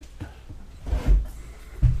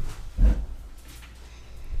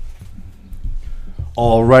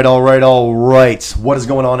All right. What is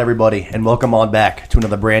going on, everybody? And welcome on back to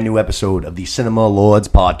another brand new episode of the Cinema Lords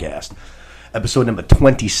podcast. Episode number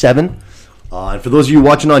 27. And for those of you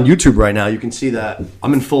watching on YouTube right now, you can see that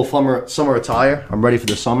I'm in full summer attire. I'm ready for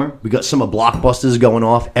the summer. We got some blockbusters going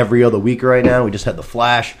off every other week right now. We just had The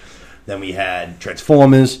Flash. Then we had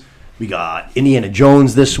Transformers. We got Indiana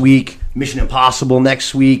Jones this week. Mission Impossible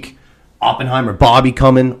next week. Oppenheimer, Barbie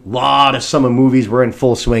coming. A lot of summer movies. We're in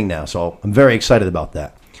full swing now, so I'm very excited about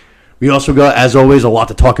that. We also got, as always, a lot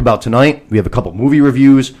to talk about tonight. We have a couple movie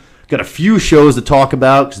reviews. Got a few shows to talk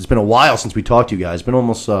about because it's been a while since we talked to you guys. It's been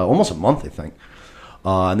almost a month, I think.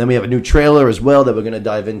 And then we have a new trailer as well that we're going to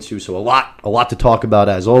dive into. So a lot to talk about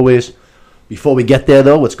as always. Before we get there,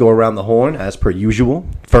 though, let's go around the horn as per usual.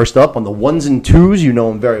 First up, on the ones and twos, you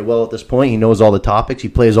know him very well at this point. He knows all the topics. He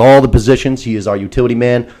plays all the positions. He is our utility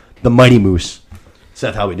man. The Mighty Moose.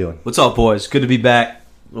 Seth, how we doing? What's up, boys? Good to be back.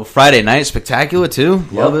 Well, Friday night, spectacular, too.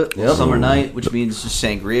 Love it. Yep. Summer night, which means just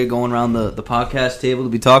sangria going around the podcast table to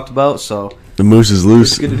be talked about. So the moose is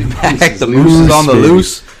loose. It's good to be back. The moose is on the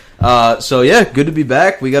loose. So, yeah, good to be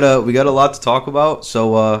back. We got a lot to talk about.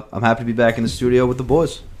 So, I'm happy to be back in the studio with the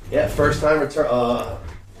boys. Yeah, first time return.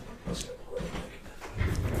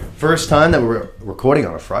 First time that we're recording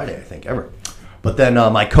on a Friday, I think, ever. But then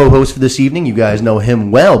my co-host for this evening, you guys know him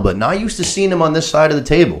well, but not used to seeing him on this side of the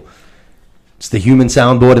table. It's the human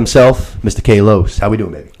soundboard himself, Mr. K. Lose. How we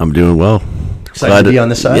doing, baby? I'm doing well. Excited to be on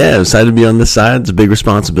this side? Yeah, excited to be on this side. It's a big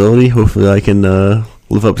responsibility. Hopefully I can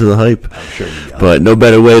live up to the hype. I'm sure you got But no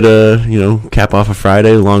better way to, cap off a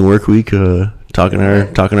Friday, long work week, talking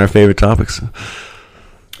our favorite topics.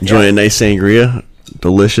 Enjoying a nice sangria.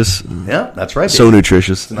 Delicious. Yeah, that's right, baby. So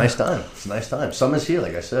nutritious. It's a nice time. Summer's here,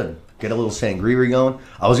 like I said. Get a little sangria going.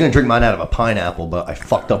 I was going to drink mine out of a pineapple, but I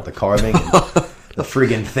fucked up the carving. And the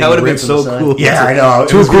friggin' thing. That would have been so cool. Yeah, I know.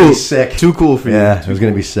 Too cool. Be sick. Too cool for you. Yeah, it was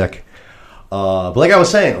going to be sick. But like I was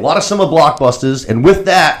saying, a lot of summer blockbusters. And with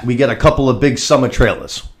that, we get a couple of big summer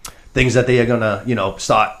trailers. Things that they are going to,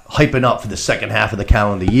 start hyping up for the second half of the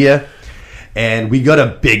calendar year. And we got a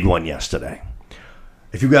big one yesterday.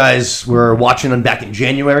 If you guys were watching back in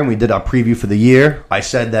January when we did our preview for the year, I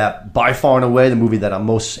said that by far and away the movie that I'm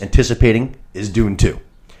most anticipating is Dune 2.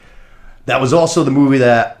 That was also the movie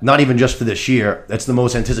that, not even just for this year, that's the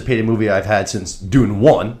most anticipated movie I've had since Dune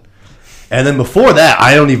 1. And then before that,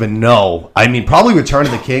 I don't even know. I mean, probably Return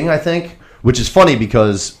of the King, I think, which is funny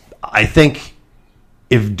because I think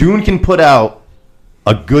if Dune can put out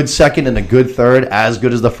a good second and a good third, as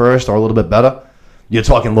good as the first or a little bit better, you're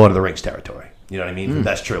talking Lord of the Rings territory. You know what I mean? The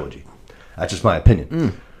best trilogy. That's just my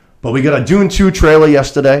opinion. But we got a Dune 2 trailer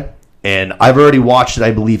yesterday, and I've already watched it,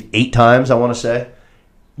 I believe, 8 times, I want to say.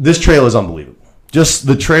 This trailer is unbelievable. Just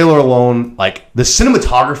the trailer alone, like, the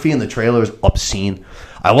cinematography in the trailer is obscene.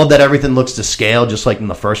 I love that everything looks to scale, just like in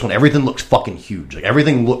the first one. Everything looks fucking huge. Like,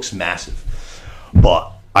 everything looks massive.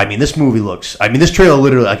 But, I mean, this trailer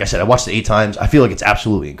literally, like I said, I watched it 8 times. I feel like it's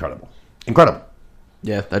absolutely incredible. Incredible.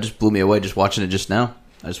 Yeah, that just blew me away just watching it just now.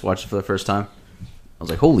 I just watched it for the first time. I was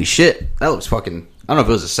like, holy shit, that looks fucking... I don't know if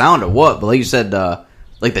it was a sound or what, but like you said,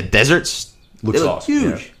 like the deserts, looks they look awesome.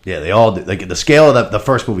 Huge. Yeah, they all do. Like the scale of the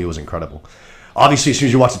first movie was incredible. Obviously, as soon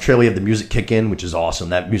as you watch the trailer, you have the music kick in, which is awesome.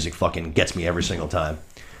 That music fucking gets me every single time.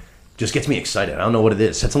 Just gets me excited. I don't know what it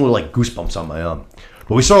is. Sets a little like goosebumps on my arm.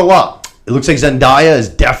 But we saw a lot. It looks like Zendaya is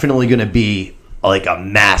definitely going to be like a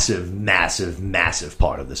massive, massive, massive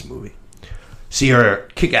part of this movie. See her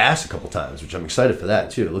kick ass a couple times, which I'm excited for that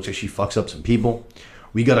too. It looks like she fucks up some people.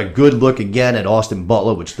 We got a good look again at Austin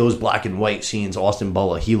Butler, which those black and white scenes, Austin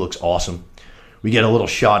Butler, he looks awesome. We get a little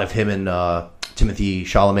shot of him and Timothée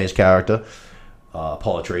Chalamet's character,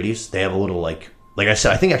 Paul Atreides. They have a little like I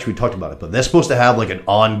said, I think actually we talked about it, but they're supposed to have like an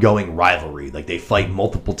ongoing rivalry. Like they fight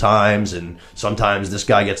multiple times, and sometimes this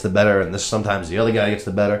guy gets the better, and sometimes the other guy gets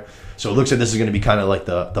the better. So it looks like this is going to be kind of like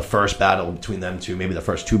the first battle between them two, maybe the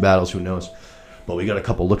first 2 battles, who knows. But we got a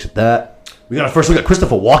couple looks at that. We got a first look at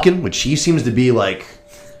Christopher Walken, which he seems to be like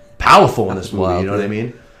powerful in this movie. Wild, you know what I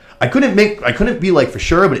mean? I couldn't be like for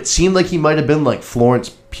sure, but it seemed like he might have been like Florence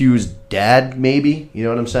Pugh's dad, maybe. You know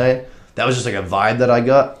what I'm saying? That was just like a vibe that I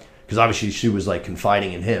got because obviously she was like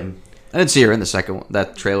confiding in him. I didn't see her in the second one,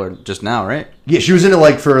 that trailer just now, right? Yeah, she was in it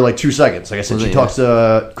like for like 2 seconds. Like I said, she talks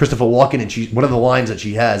to Christopher Walken, and one of the lines that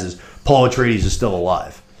she has is Paul Atreides is still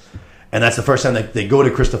alive. And that's the first time that they go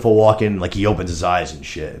to Christopher Walken, like he opens his eyes and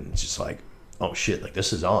shit, and it's just like, oh shit, like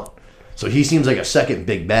this is on. So he seems like a second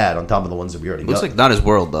big bad on top of the ones that we already got. Looks like not his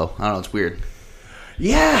world though. I don't know, it's weird.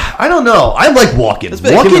 Yeah, I don't know. I like Walken.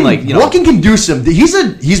 Walken, like, you know, Walken can do some.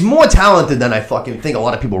 He's more talented than I fucking think a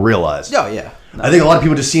lot of people realize. Oh yeah. I think a lot of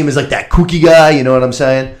people just see him as like that kooky guy. You know what I'm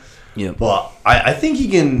saying? Yeah. But I think he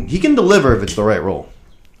can deliver if it's the right role.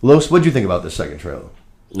 Los, what do you think about this second trailer?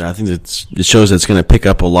 No, I think it shows that it's going to pick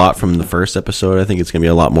up a lot from the first episode. I think it's going to be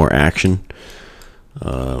a lot more action,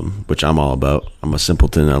 which I'm all about. I'm a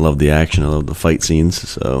simpleton. I love the action. I love the fight scenes.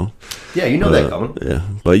 So Yeah, you know that coming. yeah,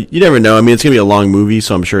 but you never know. I mean, it's going to be a long movie,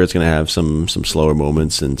 so I'm sure it's going to have some slower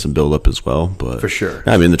moments and some build up as well. But For sure.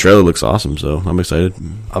 I mean, the trailer looks awesome, so I'm excited.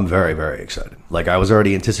 I'm very, very excited. Like, I was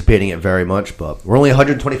already anticipating it very much, but we're only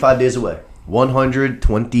 125 days away.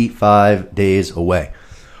 125 days away.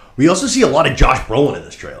 We also see a lot of Josh Brolin in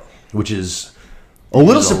this trailer, which is a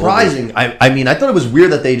little surprising. I mean, I thought it was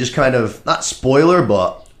weird that they just kind of, not spoiler,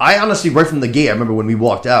 but I honestly, right from the gate, I remember when we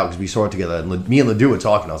walked out, because we saw it together, and me and Ledoux were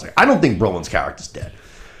talking, I was like, I don't think Brolin's character's dead.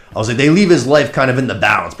 I was like, they leave his life kind of in the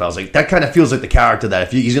balance, but I was like, that kind of feels like the character that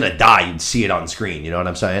if he's going to die, you'd see it on screen, you know what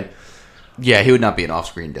I'm saying? Yeah, he would not be an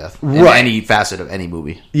off-screen death in Right. any facet of any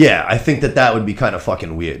movie. Yeah, I think that would be kind of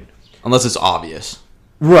fucking weird. Unless it's obvious.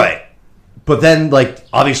 Right. But then, like,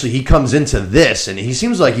 obviously he comes into this, and he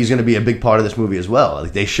seems like he's going to be a big part of this movie as well.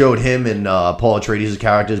 Like, they showed him and Paul Atreides'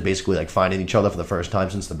 characters basically, like, finding each other for the first time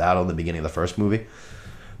since the battle in the beginning of the first movie.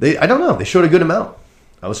 I don't know. They showed a good amount.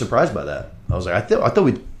 I was surprised by that. I was like, I thought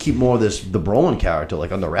we'd keep more of the Brolin character,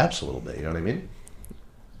 like, under wraps a little bit. You know what I mean?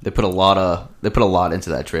 They put a lot into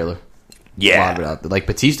that trailer. Yeah. A lot of it out there. Like,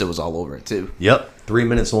 Batista was all over it, too. Yep. 3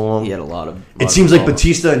 minutes long. He had a lot of... It seems like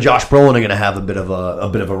Batista and Josh Brolin are going to have a bit of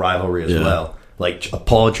a rivalry as well. Like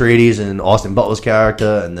Paul Atreides and Austin Butler's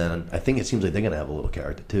character, and then I think it seems like they're going to have a little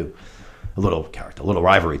character too, a little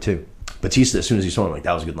rivalry too. Batista, as soon as he saw him, like,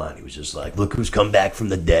 that was a good line. He was just like, "Look who's come back from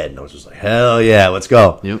the dead," and I was just like, "Hell yeah, let's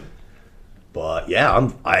go!" Yep. But yeah,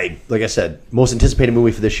 like I said, most anticipated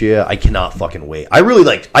movie for this year. I cannot fucking wait.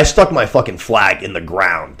 I stuck my fucking flag in the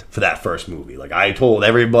ground for that first movie. Like, I told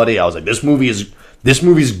everybody, I was like, this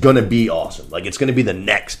movie's gonna be awesome. Like, it's gonna be the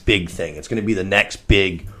next big thing. It's gonna be the next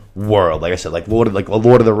big world. Like I said, like Lord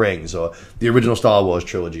of the Rings, or the original Star Wars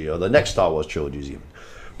trilogy, or the next Star Wars trilogies even.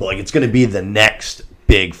 But like, it's gonna be the next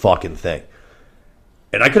big fucking thing.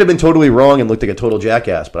 And I could have been totally wrong and looked like a total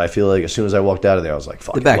jackass, but I feel like as soon as I walked out of there, I was like,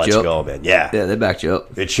 fuck, let's go, man. Yeah, they backed you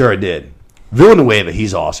up. it sure did. Villanueva,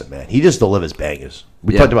 he's awesome, man. He just delivers bangers.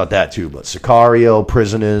 We talked about that too, but Sicario,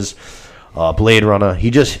 Prisoners, Blade Runner,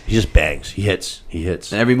 he just bangs. He hits.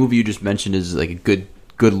 And every movie you just mentioned is like a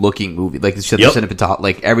good looking movie. Like you said, Yep.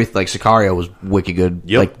 like everything. Like Sicario was wicked good.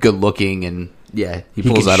 Yep. Like good looking, and yeah, he He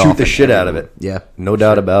pulls can that shoot off. the in shit every out of movie. it. Yeah, No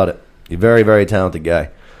doubt about it. He's a very, very talented guy.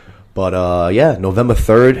 But yeah, November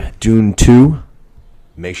 3rd, Dune 2.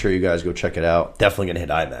 Make sure you guys go check it out. Definitely going to hit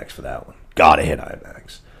IMAX for that one. Gotta hit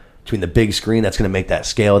IMAX. Between the big screen, that's going to make that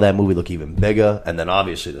scale of that movie look even bigger. And then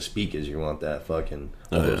obviously the speakers, you want that fucking,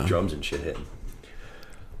 all those drums and shit hitting.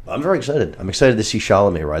 But I'm very excited. I'm excited to see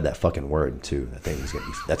Chalamet ride that fucking word too. That thing is going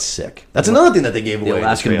to be, that's sick. That's another thing that they gave away. the in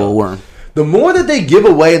Alaskan this trailer. bullworm. The more that they give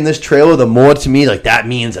away in this trailer, the more to me, like, that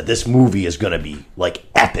means that this movie is going to be, like,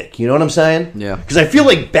 epic. You know what I'm saying? Yeah. Because I feel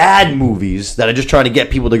like bad movies that are just trying to get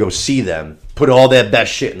people to go see them put all their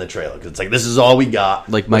best shit in the trailer. Because it's like, this is all we got.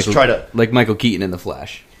 Like Let's Michael Keaton in The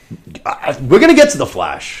Flash. we're going to get to The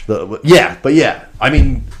Flash. I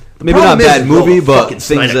mean... the Maybe not problem is bad movie, the but fucking things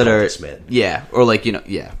Snyder that are cultists, man. yeah, or like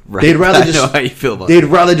yeah, right. They'd rather I just know how you feel about They'd it.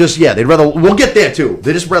 rather just we'll get there too.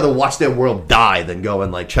 They just rather watch their world die than go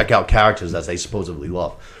and like check out characters that they supposedly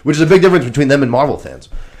love, which is a big difference between them and Marvel fans.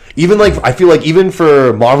 Even like I feel like even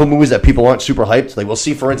for Marvel movies that people aren't super hyped, like we'll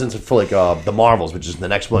see for instance for like the Marvels, which is the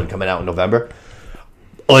next one coming out in November.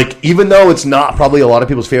 Like, even though it's not probably a lot of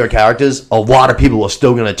people's favorite characters, a lot of people are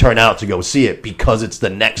still going to turn out to go see it because it's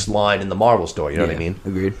the next line in the Marvel story. You know what I mean?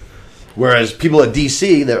 Agreed. Whereas people at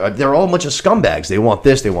DC, they're all a bunch of scumbags. They want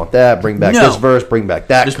this, they want that. Bring back this verse, bring back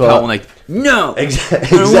that. Just cut. pouting like no,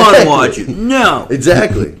 Exactly. I don't want to watch it. No,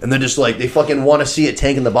 Exactly. And they're just like, they fucking want to see it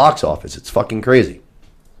tank in the box office. It's fucking crazy.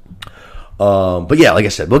 But yeah, like I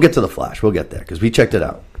said, we'll get to The Flash. We'll get there because we checked it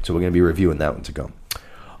out. So we're going to be reviewing that one to go.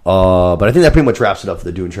 But I think that pretty much wraps it up for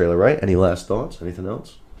the Dune trailer, right? Any last thoughts? Anything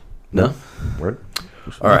else? no. Word?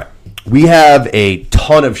 All right. We have a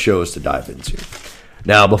ton of shows to dive into.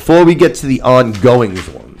 Now, before we get to the ongoing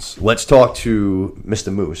ones, let's talk to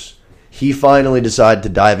Mr. Moose. He finally decided to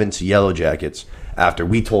dive into Yellow Jackets after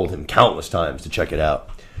we told him countless times to check it out.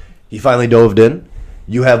 He finally dove in.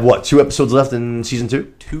 You have, what, 2 episodes left in Season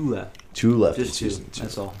 2? 2 left. 2 left in Just 2. Season 2.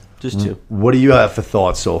 That's all. Just 2. What do you have for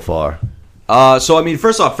thoughts so far? So I mean,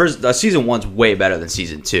 first off, season 1's way better than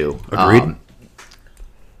season 2. Agreed.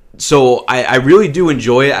 So I really do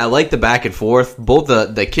enjoy it. I like the back and forth, both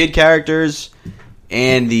the kid characters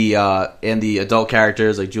and the adult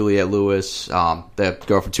characters like Juliette Lewis, the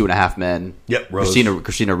girl from 2.5 Men. Yep, Rose.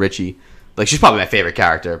 Christina Ricci. Like, she's probably my favorite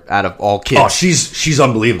character out of all kids. Oh, she's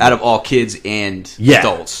unbelievable. Out of all kids and Yeah.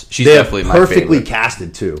 adults, she's They're definitely my perfectly favorite.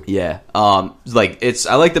 casted too. Yeah. Like,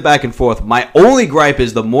 I like the back and forth. My only gripe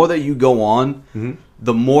is the more that you go on,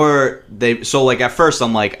 the more so like at first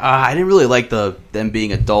I'm like, I didn't really like them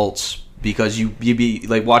being adults because you be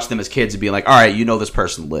like watch them as kids and be like, all right, you know this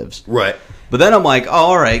person lives. Right. But then I'm like, oh,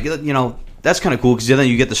 all right, you know, that's kind of cool because then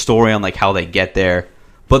you get the story on like how they get there.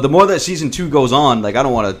 But the more that season 2 goes on, like I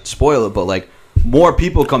don't want to spoil it, but like more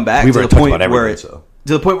people come back to the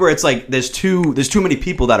point where it's like there's too many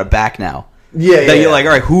people that are back now. Yeah, that you're like,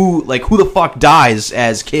 all right, who the fuck dies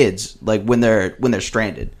as kids like when they're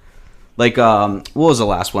stranded? Like what was the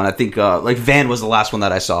last one? I think like Van was the last one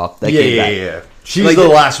that I saw. That came back. Yeah. She's Like, the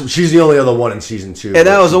last. She's the only other one in season 2. And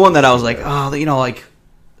that was the one that I was like, oh, you know, like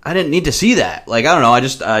I didn't need to see that. Like I don't know, I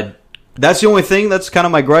just that's the only thing that's kind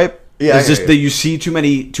of my gripe. Yeah, it's just that you see too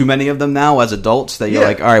many of them now as adults that you're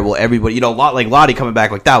like, all right, well, everybody, you know, like Lottie coming back,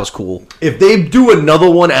 like that was cool. If they do another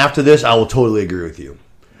one after this, I will totally agree with you.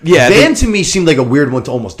 Yeah, Van to me seemed like a weird one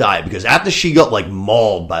to almost die because after she got like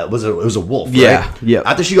mauled by it was a wolf, right? Yeah.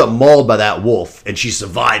 After she got mauled by that wolf and she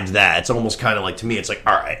survived that, it's almost kind of like to me, it's like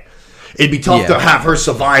all right, it'd be tough to have her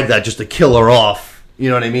survive that just to kill her off. You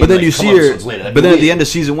know what I mean? But then like, you see her. later, But then at the end of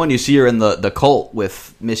season 1, you see her in the cult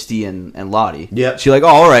with Misty and Lottie. Yeah. She's like, oh,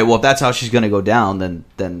 all right. Well, if that's how she's gonna go down,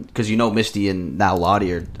 then because you know Misty and now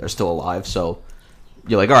Lottie are still alive, so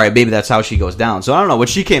you're like, all right, maybe that's how she goes down. So I don't know. When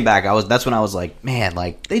she came back, that's when I was like, man,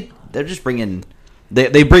 like they're just bringing.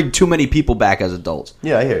 They bring too many people back as adults.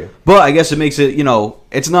 Yeah, I hear you. But I guess it makes it, you know,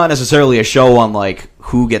 it's not necessarily a show on like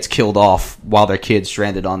who gets killed off while their kids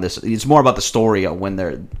stranded on this. It's more about the story of when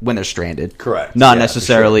they're stranded. Correct. Not Yeah,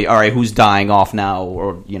 necessarily, all right, who's dying off now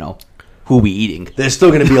or, you know, who we eating. There's still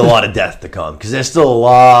going to be a lot of death to come because there's still a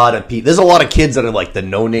lot of people. There's a lot of kids that are like the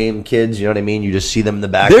no-name kids. You know what I mean? You just see them in the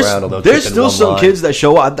background. There's still some kids that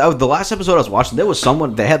show up. The last episode I was watching, there was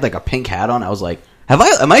someone, they had like a pink hat on. I was like,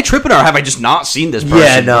 am I tripping or have I just not seen this person?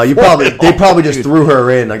 Yeah, no, they probably just threw her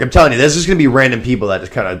in. Like I'm telling you, there's just gonna be random people that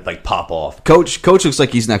just kind of like pop off. Coach looks like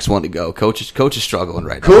he's next one to go. Coach is struggling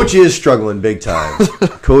right now. Coach is struggling big time.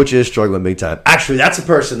 Coach is struggling big time. Actually, that's a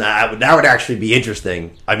person that would actually be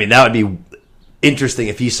interesting. I mean, that would be interesting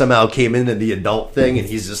if he somehow came into the adult thing and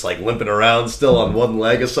he's just like limping around still on one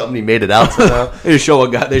leg or something. He made it out somehow. They show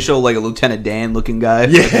like a Lieutenant Dan looking guy.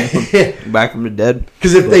 Yeah. Back from the dead.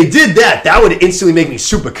 Because if they did that, that would instantly make me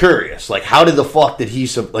super curious. Like, how did the fuck did he...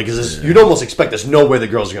 Like, is this, you'd almost expect there's no way the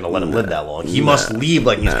girls are going to let him live that long. He must leave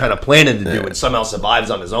like he's kind of planning to do and somehow survives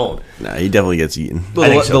on his own. Nah, he definitely gets eaten.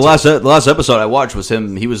 Well, the last episode I watched was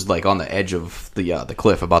him. He was like on the edge of the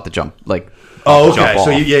cliff about to jump. Like, oh, okay. jump off.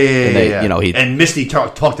 So, yeah. You know, and Misty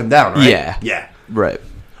talked him down, right? Yeah. Right.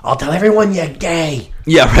 I'll tell everyone you're gay.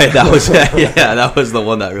 Yeah, right. That was that was the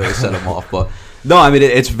one that really set him off. But no, I mean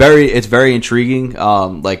it's very intriguing.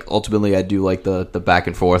 Like ultimately, I do like the back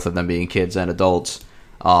and forth of them being kids and adults.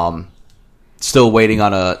 Still waiting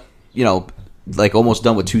on a like almost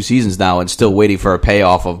done with 2 seasons now, and still waiting for a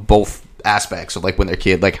payoff of both aspects of like when they're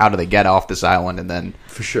kid, like how do they get off this island, and then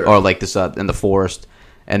for sure, or like this in the forest,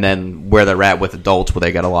 and then where they're at with adults, where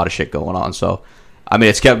they got a lot of shit going on. So. I mean,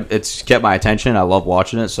 it's kept my attention. I love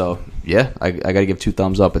watching it. So yeah, I got to give 2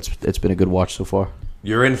 thumbs up. It's been a good watch so far.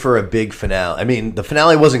 You're in for a big finale. I mean, the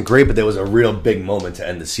finale wasn't great, but there was a real big moment to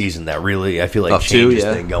end the season that really I feel like changes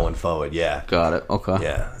things going forward. Yeah, got it. Okay.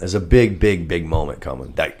 Yeah, there's a big moment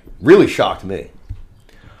coming that really shocked me.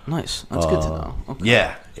 Nice. That's good to know.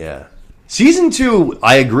 Okay. Yeah. Season 2,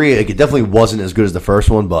 I agree. Like, it definitely wasn't as good as the first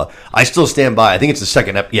one, but I still stand by. I think it's the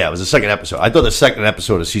second. It was the second episode. I thought the second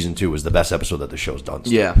episode of season 2 was the best episode that the show's done.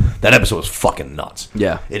 Still. Yeah, that episode was fucking nuts.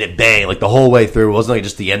 Yeah, it banged like the whole way through. It wasn't like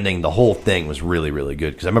just the ending. The whole thing was really, really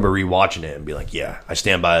good. Because I remember rewatching it and be like, yeah, I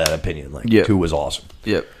stand by that opinion. Like 2 was awesome.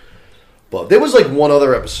 Yep. But there was like one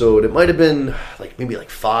other episode. It might have been like maybe like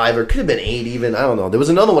 5 or it could have been 8 even. I don't know. There was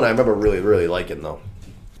another one I remember really, really liking though.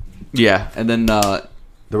 Yeah, and then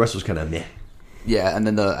the rest was kind of meh. Yeah, and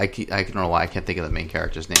then I don't know why I can't think of the main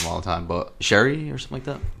character's name all the time, but Sherry or something like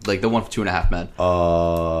that, like the one from 2.5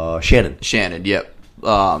 Men. Shannon. Shannon, yep.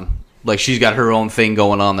 Like she's got her own thing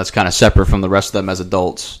going on that's kind of separate from the rest of them as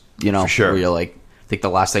adults. You know, for sure. Where you're like, I think the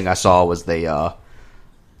last thing I saw was they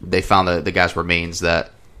found the guy's remains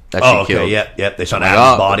that she killed. Yep. They found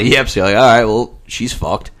Adam's body. Yep. So you're like, all right, well, she's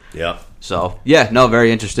fucked. Yeah. So yeah, no,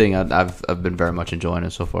 very interesting. I've been very much enjoying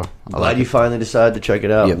it so far. Glad you finally decided to check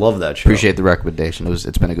it out. Yep. Love that show. Appreciate the recommendation.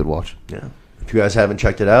 It's been a good watch. Yeah. If you guys haven't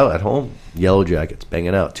checked it out at home, Yellow Jackets, bang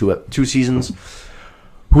it out. 2 seasons.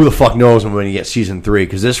 who the fuck knows when we're going to get season 3?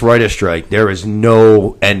 Because this writer's strike, there is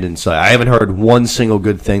no end in sight. I haven't heard one single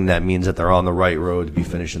good thing that means that they're on the right road to be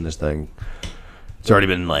finishing this thing. It's already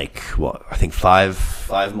been I think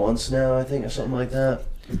five months now, I think, or something like that.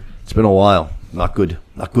 It's been a while. Not good.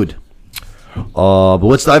 But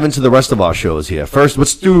let's dive into the rest of our shows here. First,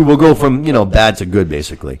 we'll go from, bad to good,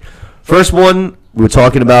 basically. First one, we were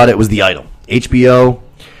talking about it, was The Idol. HBO.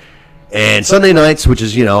 And Sunday nights, which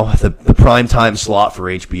is, the prime time slot for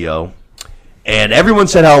HBO. And everyone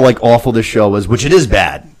said how, awful this show was, which it is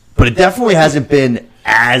bad. But it definitely hasn't been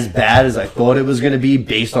as bad as I thought it was going to be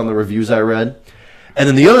based on the reviews I read. And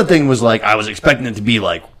then the other thing was, I was expecting it to be,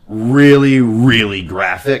 really, really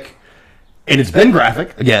graphic. And it's been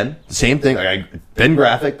graphic. Again, the same thing. It's been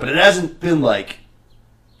graphic, but it hasn't been,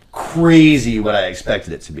 crazy what I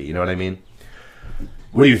expected it to be. You know what I mean?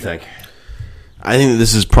 What do you think? I think that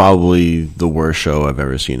this is probably the worst show I've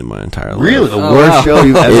ever seen in my entire life. Really? The worst show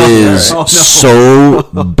you've ever seen? It is so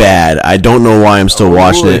bad. I don't know why I'm still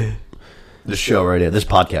watching it. This show right here. This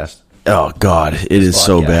podcast. Oh, God. It is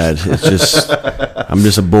so bad. It's just... I'm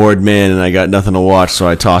just a bored man, and I got nothing to watch, so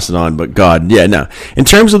I toss it on. But, God, yeah, no. In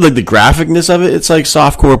terms of, the graphicness of it, it's like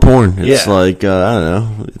softcore porn. It's I don't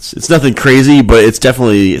know. It's nothing crazy, but it's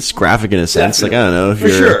definitely... It's graphic in a sense. Definitely. I don't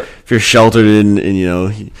know. If you're sheltered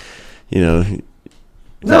in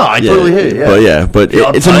No, I totally hear you. Yeah. But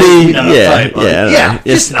it's to me,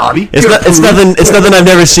 it's snobby. It's nothing I've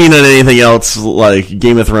never seen on anything else like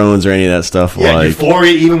Game of Thrones or any of that stuff. Yeah,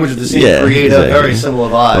 Euphoria, even which is the same creator, exactly. very similar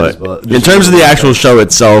vibes. But in terms of the actual show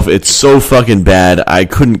itself, it's so fucking bad. I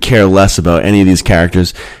couldn't care less about any of these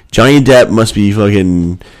characters. Johnny Depp must be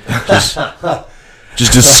fucking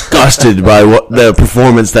just disgusted by the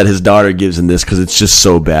performance that his daughter gives in this because it's just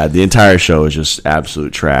so bad. The entire show is just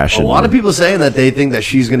absolute trash. A lot of people saying that they think that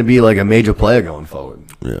she's going to be a major player going forward.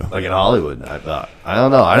 Yeah. In Hollywood. I don't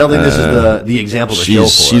know. I don't think this is the example to show for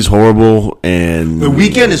She's horrible, and The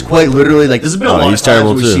Weeknd is quite literally there's been a lot of times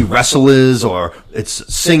where we see wrestlers or it's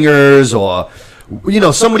singers or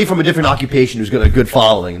somebody from a different occupation who's got a good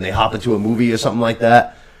following and they hop into a movie or something like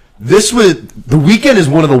that. The Weeknd is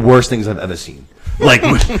one of the worst things I've ever seen.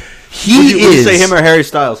 Would you say him or Harry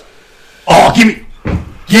Styles? Oh, give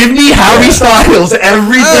me Harry Styles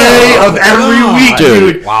every day of every week,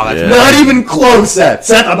 dude. Wow, that's not even close. Seth,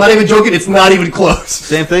 I'm not even joking. It's not even close.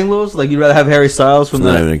 Same thing, Lewis. You'd rather have Harry Styles from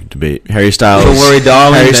not even a debate. Harry Styles. Don't worry,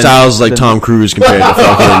 darling. Harry Styles is like Tom Cruise compared to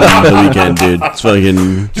fucking The Weeknd, dude. It's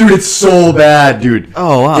fucking. Dude, it's so bad, dude.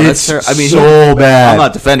 Oh wow, it's so bad. I'm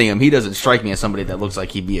not defending him. He doesn't strike me as somebody that looks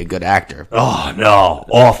like he'd be a good actor. Oh no,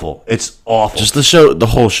 awful. It's awful. Just the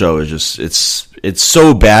whole show is just it's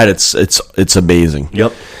so bad. It's amazing.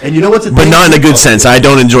 Yep. And you know what's but not in a good sense. I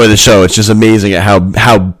don't enjoy the show. It's just amazing at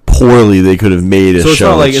how poorly they could have made a show.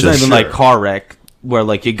 So it's not even like Car Wreck where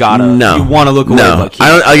you gotta you want to look away. No, I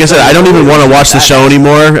don't. Like I said, I don't even want to watch the show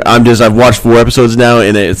anymore. I've watched 4 episodes now,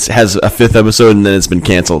 and it has a 5th episode, and then it's been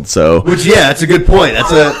canceled. So, that's a good point.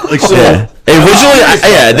 That's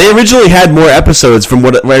they originally had more episodes from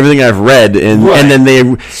everything I've read, and then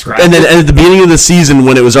at the beginning of the season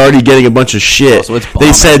when it was already getting a bunch of shit,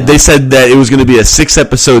 they said that it was going to be a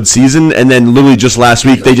 6-episode season, and then literally just last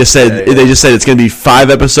week they just said it's going to be 5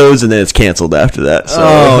 episodes, and then it's canceled after that.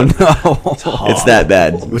 So, no, it's that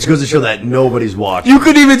bad. Which goes to show that nobody's watching. You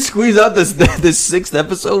could even squeeze out this 6th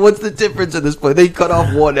episode. What's the difference at this point? They cut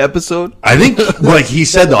off 1 episode. I think, like he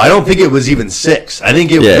said though, I don't think it was even 6. I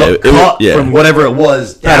think it got cut from whatever it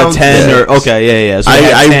was down out of 10 to 6. Or okay, yeah. So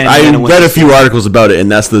I read a few articles about it,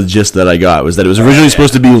 and that's the gist that I got was that it was originally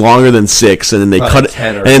supposed to be longer than 6, and then they cut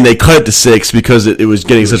it to 6 because it was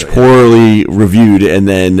getting such poorly reviewed, and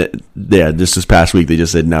then just this past week they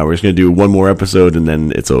just said no, we're just going to do 1 more episode and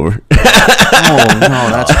then it's over. Oh no,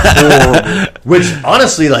 that's horrible. Which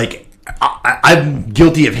honestly, I'm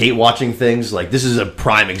guilty of hate watching things. This is a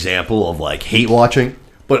prime example of hate watching.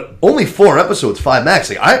 But only 4 episodes, 5 max.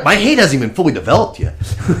 My hate hasn't even fully developed yet.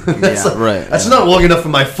 That's not long enough for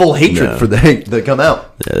my full hatred for the hate to come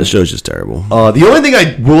out. Yeah, the show's just terrible. The only thing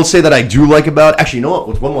I will say that I do like about... Actually, you know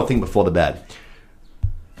what? One more thing before the bad.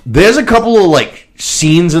 There's a couple of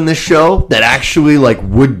scenes in this show that actually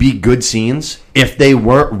would be good scenes if they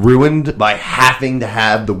weren't ruined by having to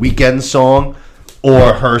have the Weeknd song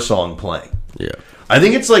or her song playing. Yeah. I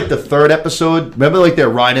think it's the 3rd episode. Remember, they're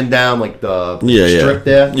riding down the strip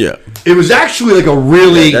there. Yeah. It was actually like a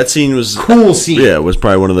really that scene was cool scene. Yeah, it was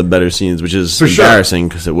probably one of the better scenes, which is embarrassing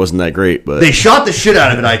because it wasn't that great. But they shot the shit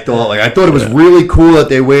out of it. I thought it was really cool that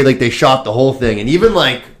they shot the whole thing, and even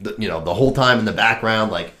like the whole time in the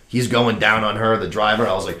background, like he's going down on her, the driver.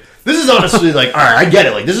 I was like, this is honestly like, all right, I get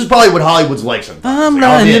it. Like this is probably what Hollywood's like sometimes. I'm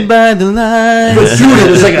blinded by the light. But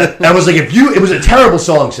dude, it was a terrible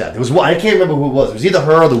song set. It was I can't remember who it was. It was either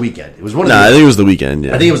her or The Weeknd. It was one of I think it was The Weeknd.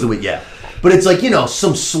 Yeah, I think it was The Weeknd. Yeah. But it's like,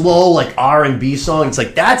 some slow like R&B song. It's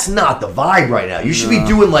like that's not the vibe right now. You should be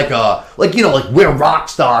doing like we're rock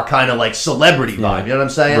star kind of like celebrity vibe. You know what I'm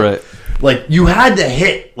saying? Right. Like you had to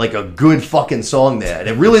hit like a good fucking song there, and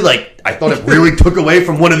it really I thought it really took away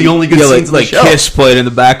from one of the only good scenes of the show. Kiss played in the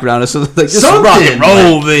background or something like this. Something, rock and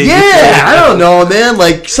roll, baby. Yeah, I don't know, man.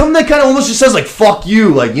 Like something that kind of almost just says like "fuck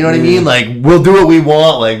you," like you know what I mean? Like we'll do what we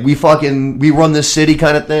want, like we run this city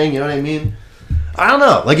kind of thing. You know what I mean? I don't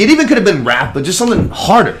know. Like it even could have been rap, but just something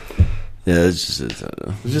harder. Yeah, it's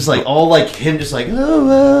just like all like him, just like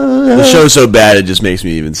the show's so bad it just makes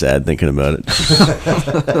me even sad thinking about it.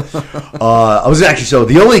 I was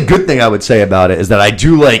actually the only good thing I would say about it is that I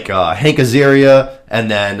do like Hank Azaria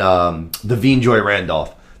and then Davine Joy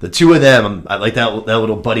Randolph. The two of them, I like that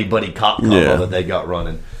little buddy cop combo that they got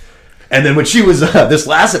running. And then when she was this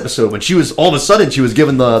last episode, when she was all of a sudden she was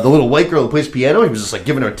giving the little white girl who plays piano, he was just like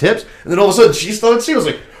giving her tips, and then all of a sudden she started singing. I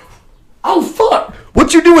was like, "Oh fuck,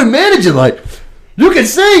 what you doing managing? Like, you can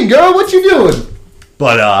sing, girl. What you doing?"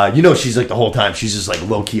 But she's like the whole time she's just like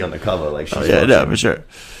low key on the cover, like she's for sure.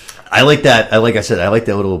 I like that. Like I said, I like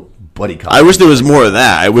that little buddy cop. I wish there was more of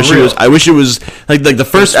that. I wish it was like the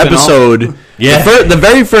first episode. Yeah, the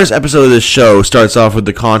very first episode of this show starts off with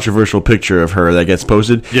the controversial picture of her that gets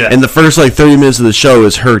posted. Yeah, and the first 30 minutes of the show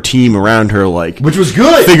is her team around her, which was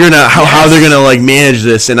good, figuring out how they're gonna manage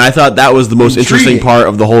this. And I thought that was the most interesting part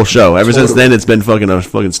of the whole show. Ever since then, it's been a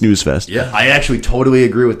fucking snooze fest. Yeah, I actually totally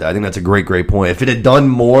agree with that. I think that's a great point. If it had done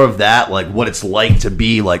more of that, like what it's like to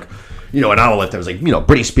be like. And I don't know if there was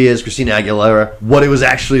Britney Spears, Christina Aguilera, what it was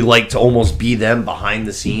actually like to almost be them behind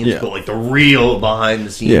the scenes, but like the real behind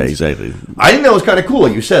the scenes. Yeah, exactly. I think that was kind of cool,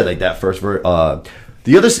 like you said, like that first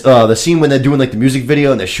the scene when they're doing like the music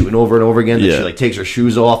video and they're shooting over and over again, that she takes her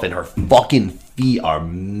shoes off and her fucking feet are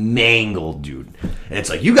mangled, dude. And it's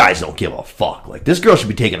like, you guys don't give a fuck. Like this girl should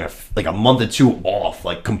be taking a month or two off,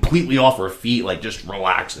 like completely off her feet, like just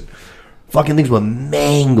relaxing. Fucking things were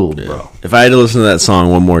mangled, bro. If I had to listen to that song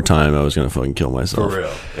one more time, I was gonna fucking kill myself. For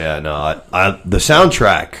real. Yeah, no. The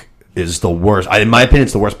soundtrack is the worst. In my opinion,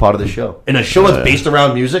 it's the worst part of the show. In a show that's based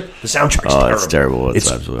around music, the soundtrack's terrible. It's terrible. It's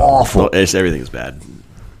absolutely awful. Everything is bad.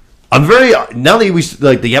 I'm very now that we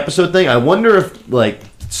like the episode thing. I wonder if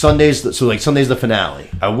Sunday's the finale.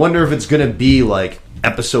 I wonder if it's gonna be like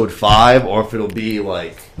episode 5 or if it'll be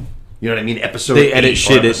like. You know what I mean? Episode. They edit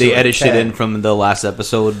shit. They edit 10. shit in from the last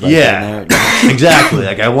episode. Exactly.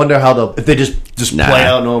 Like I wonder how if they just play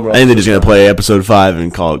out normal. I think they're just gonna play episode 5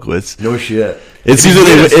 and call it quits. No shit. It seems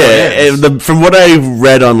like from what I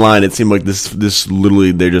read online, it seemed like this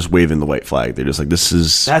literally they're just waving the white flag. They're just like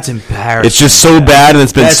that's embarrassing. It's just so bad and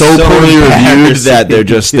it's been so poorly reviewed that they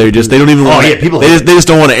don't even want they just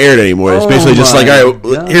don't want to air it anymore. It's basically just like, all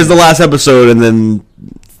right, here's the last episode and then.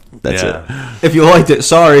 That's it. If you liked it,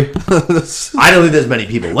 sorry. I don't think there's many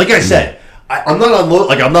people. Like I said, I'm not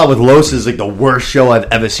on I'm not with Los is like the worst show I've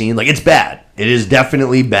ever seen. Like it's bad. It is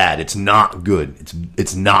definitely bad. It's not good.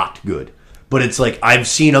 It's not good. But it's like I've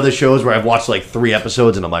seen other shows where I've watched like 3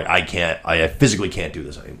 episodes and I'm like I physically can't do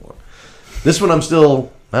this anymore. This one I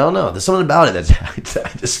don't know. There's something about it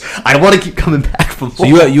I want to keep coming back for more. So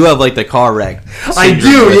you have like the car wreck. I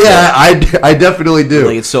do. Yeah, I definitely do.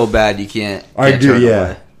 Like it's so bad you can't. I do.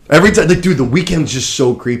 Yeah. Every time, dude, The Weeknd's just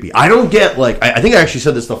so creepy. I don't get, I think I actually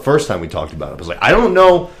said this the first time we talked about it. I was like, I don't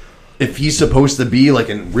know if he's supposed to be,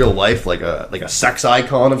 in real life, like a sex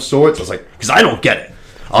icon of sorts. I was like, because I don't get it.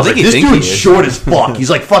 I was like, this dude's short as fuck. He's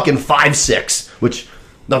like fucking 5'6", which,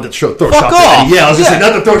 not to throw shots at any. Yeah, I was just like,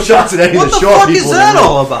 not to throw shots at any of the short people. What the fuck is that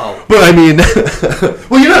all about? But I mean,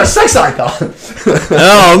 well, you're not a sex icon.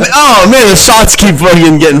 oh man, the shots keep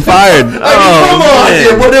fucking getting fired. Come on,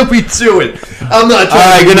 man. What are we doing? I'm not trying.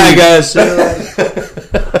 All right, good night, guys.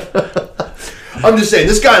 I'm just saying,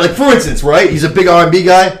 this guy, for instance, right? He's a big R&B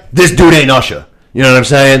guy. This dude ain't Usher. You know what I'm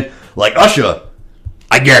saying? Like Usher,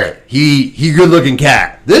 I get it. He good looking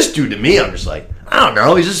cat. This dude to me, I'm just like, I don't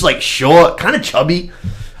know. He's just short, kind of chubby.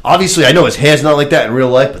 Obviously, I know his hair's not like that in real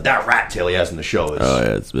life, but that rat tail he has in the show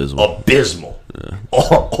is it's abysmal. Yeah.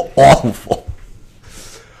 Awful.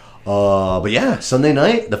 But yeah, Sunday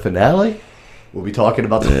night, the finale. We'll be talking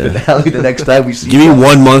about the finale the next time we see. Give me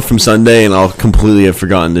 1 month from Sunday, and I'll completely have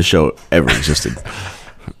forgotten this show ever existed.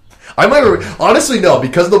 I might honestly no,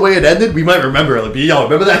 because of the way it ended, we might remember it. Like,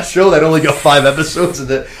 remember that show that only got 5 episodes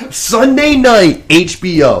in it? Sunday night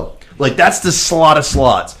HBO. Like, that's the slot of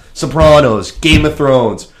slots. Sopranos, Game of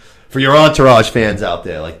Thrones. For your Entourage fans out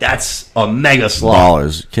there, like, that's a mega slot.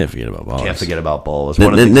 Ballers. Can't forget about Ballers. Can't forget about Ballers.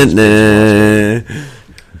 One of the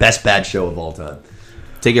best bad show of all time.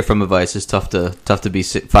 Take it from advice. It's tough to be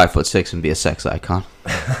 5'6" and be a sex icon.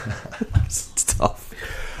 It's tough.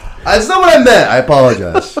 That's not what I meant. I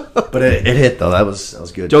apologize, but it hit though. That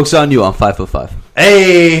was good. Joke's on you. I'm 5'5".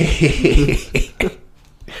 Hey.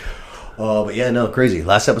 But yeah, no, crazy.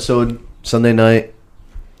 Last episode Sunday night.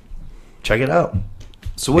 Check it out.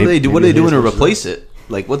 So what do they do? What are they doing to replace it?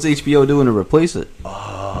 Like, what's HBO doing to replace it?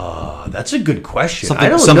 That's a good question. Something, I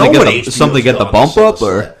don't something know what get the, something get the bump up,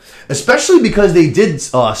 or especially because they did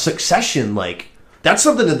Succession. Like, that's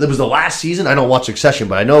something that was the last season. I don't watch Succession,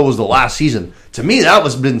 but I know it was the last season. To me, that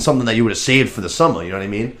was been something that you would have saved for the summer. You know what I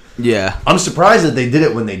mean? Yeah. I'm surprised that they did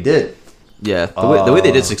it when they did. Yeah, the way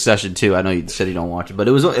they did Succession too. I know you said you don't watch it, but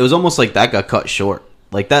it was almost like that got cut short.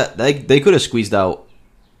 Like that, they could have squeezed out,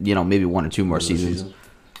 maybe 1 or 2 more seasons.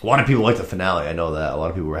 A lot of people liked the finale. I know that. A lot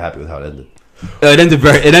of people were happy with how it ended. It ended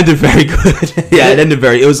very good. Yeah, it ended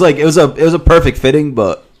very. It was a perfect fitting,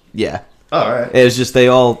 but yeah. All right. It was just they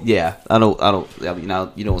all. Yeah, I don't.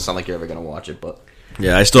 You don't sound like you're ever gonna watch it, but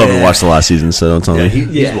yeah, I still haven't watched the last season, so don't tell me.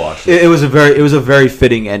 He's watched. It was a very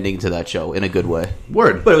fitting ending to that show in a good way.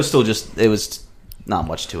 Word, but it was not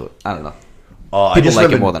much to it. I don't know. I just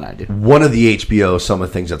like it more than I do. One of the HBO summer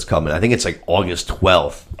things that's coming, I think it's like August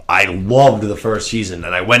 12th. I loved the first season,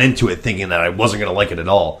 and I went into it thinking that I wasn't going to like it at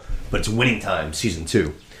all. But it's Winning Time, Season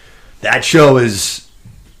 2. That show is,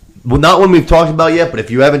 well, not one we've talked about yet, but if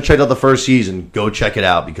you haven't checked out the first season, go check it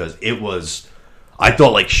out, because it was, I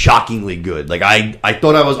thought, like, shockingly good. Like, I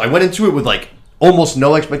thought I went into it with, like, almost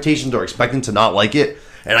no expectations or expecting to not like it.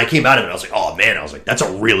 And I came out of it, I was like, oh, man. I was like, that's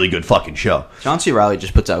a really good fucking show. John C. Reilly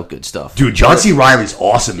just puts out good stuff. Dude, John C. Reilly's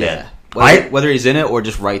awesome, man. Whether he's in it or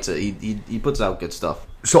just writes it, he puts out good stuff.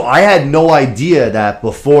 So I had no idea that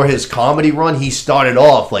before his comedy run, he started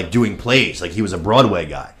off, like, doing plays. Like, he was a Broadway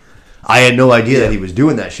guy. I had no idea that he was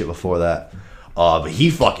doing that shit before that. But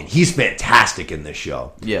he's fantastic in this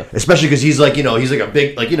show. Yeah. Especially because he's like, he's like a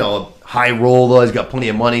big, like, a high roller. He's got plenty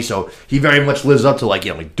of money. So he very much lives up to, like,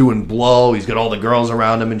 like doing blow. He's got all the girls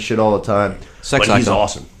around him and shit all the time. Sex but he's icon.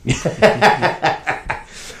 awesome.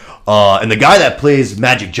 And the guy that plays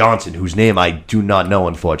Magic Johnson, whose name I do not know,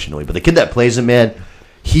 unfortunately, but the kid that plays him, man,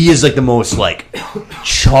 he is like the most, like,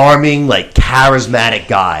 charming, like, charismatic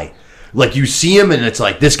guy. Like, you see him and it's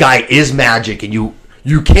like, this guy is Magic, and you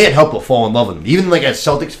can't help but fall in love with him. Even, like, as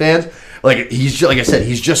Celtics fans, like, he's just, like I said,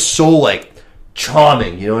 he's just so, like,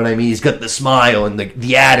 charming, you know what I mean? He's got the smile and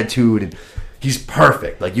the attitude, and he's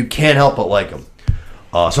perfect. Like, you can't help but like him.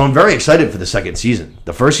 So I'm very excited for the second season.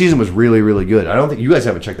 The first season was really, really good. I don't think you guys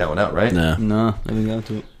haven't checked that one out, right? No, I haven't got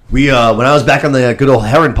to it. We when I was back on the good old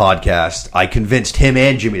Heron podcast, I convinced him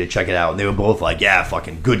and Jimmy to check it out, and they were both like, "Yeah,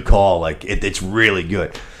 fucking good call. Like, it's really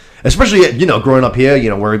good." Especially, growing up here,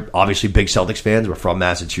 we're obviously big Celtics fans. We're from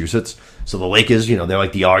Massachusetts, so the Lakers, they're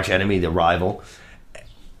like the arch enemy, the rival.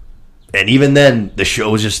 And even then, the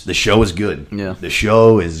show is good. Yeah, the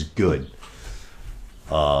show is good.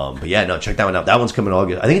 But yeah, no, check that one out. That one's coming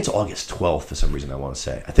August. I think it's August 12th for some reason. I want to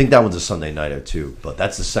say. I think that one's a Sunday nighter too. But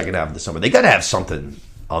that's the second half of the summer. They got to have something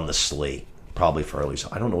on the slate probably for early. So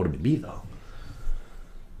I don't know what it would be though.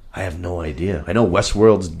 I have no idea. I know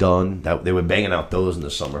Westworld's done. They were banging out those in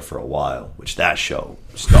the summer for a while, which that show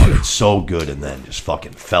started so good and then just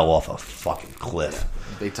fucking fell off a fucking cliff.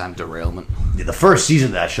 Big time derailment. Yeah, the first season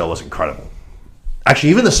of that show was incredible. Actually,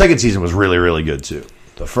 even the second season was really, really good too.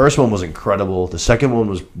 The first one was incredible. The second one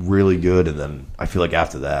was really good, and then I feel like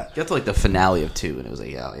after that, you got to like the finale of 2, and it was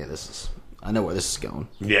like, yeah, I know where this is going.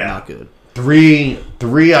 Yeah, not good. 3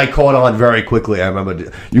 I caught on very quickly. I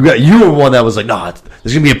remember you were one that was like, nah,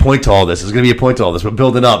 there's gonna be a point to all this. There's gonna be a point to all this. We're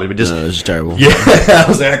building up. It just, no, it's terrible. Yeah, I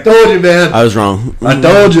was like, I told you, man. I was wrong. I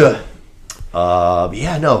told you.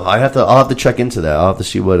 Yeah, no, I'll have to check into that. I'll have to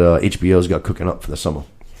see what HBO's got cooking up for the summer.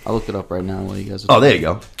 I'll look it up right now while you guys. Oh, there you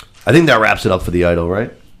go. I think that wraps it up for the Idol,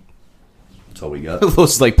 right? That's all we got.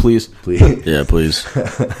 Looks like please. Yeah, please.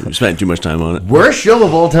 We spent too much time on it. Worst show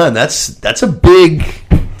of all time. That's a big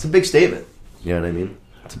statement. You know what I mean?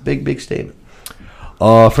 It's a big statement.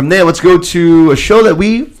 From there, let's go to a show that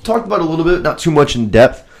we've talked about a little bit, not too much in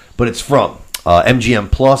depth, but it's from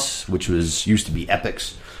MGM Plus, which used to be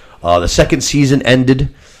Epix. The second season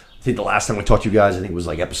ended. I think the last time we talked to you guys, I think it was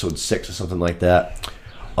like episode 6 or something like that.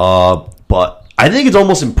 But I think it's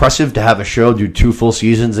almost impressive to have a show do 2 full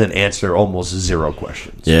seasons and answer almost 0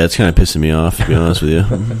 questions. Yeah, it's kind of pissing me off, to be honest with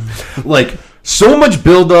you. Like, so much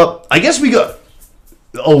build-up. I guess we got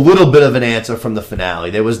a little bit of an answer from the finale.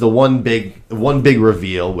 There was the one big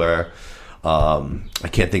reveal where, I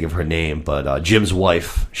can't think of her name, but Jim's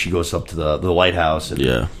wife, she goes up to the lighthouse, and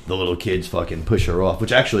the little kids fucking push her off.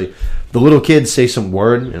 Which actually, the little kids say some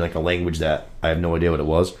word in like a language that I have no idea what it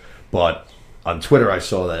was, but on Twitter, I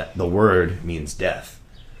saw that the word means death.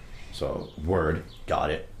 So, word,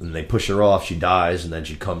 got it. And they push her off, she dies, and then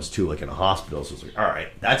she comes to, like, in a hospital. So it's like, all right,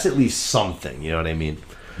 that's at least something, you know what I mean?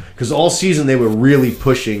 Because all season they were really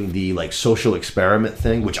pushing the, like, social experiment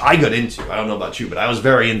thing, which I got into. I don't know about you, but I was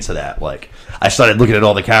very into that. Like, I started looking at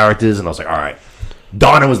all the characters, and I was like, all right.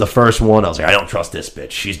 Donna was the first one. I was like, I don't trust this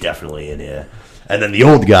bitch. She's definitely in here. And then the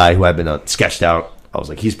old guy who had been sketched out, I was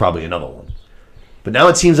like, he's probably another one. But now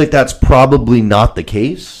it seems like that's probably not the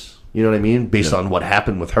case. You know what I mean? Based on what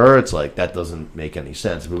happened with her, it's like that doesn't make any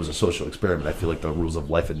sense. If it was a social experiment, I feel like the rules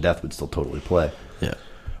of life and death would still totally play. Yeah.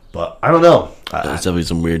 But I don't know. There's definitely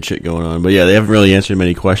some weird shit going on. But yeah, they haven't really answered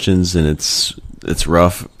many questions, and it's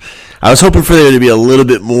rough. I was hoping for there to be a little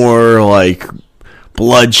bit more like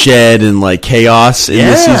bloodshed and like chaos in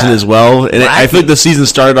this season as well. And I feel like the season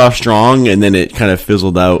started off strong, and then it kind of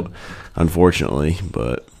fizzled out, unfortunately.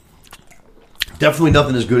 But definitely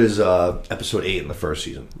nothing as good as episode 8 in the first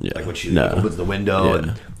season. Yeah. Like when she opens the window,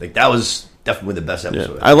 and like that was definitely the best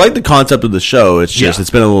episode. I like the concept of the show. It's just it's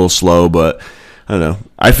been a little slow, but I don't know.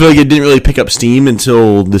 I feel like it didn't really pick up steam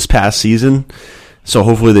until this past season. So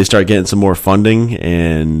hopefully they start getting some more funding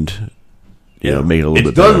and make it a little bit better.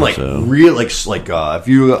 It's done like real if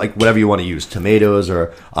you like whatever you want to use, Tomatoes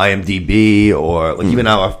or IMDb or like even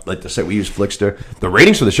now like the site we use, Flickster, the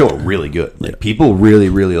ratings for the show are really good. Like people really,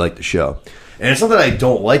 really like the show. And it's not that I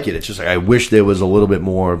don't like it. It's just like I wish there was a little bit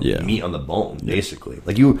more meat on the bone, basically.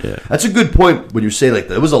 Like that's a good point when you say like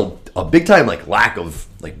there was a big time like lack of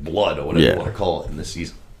like blood or whatever you want to call it in this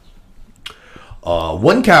season.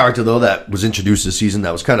 One character though that was introduced this season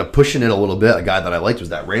that was kind of pushing it a little bit, a guy that I liked was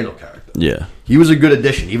that Randall character. Yeah, he was a good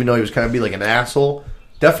addition, even though he was kind of be like an asshole.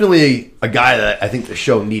 Definitely a guy that I think the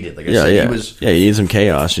show needed. Like I said, he was. Yeah, you need some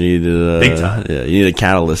chaos. You needed big time. Yeah, you need a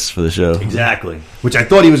catalyst for the show. Exactly. Which I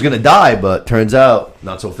thought he was going to die, but turns out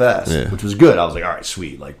not so fast. Yeah. Which was good. I was like, all right,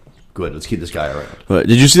 sweet, like good. Let's keep this guy around. But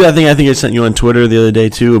did you see that thing? I think I sent you on Twitter the other day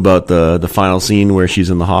too about the final scene where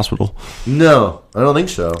she's in the hospital. No, I don't think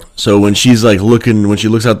so. So when she's like when she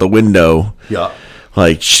looks out the window,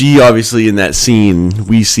 like she obviously in that scene,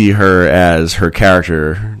 we see her as her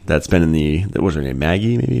character that's been in what was her name,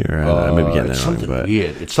 Maggie maybe, or maybe getting that wrong. Something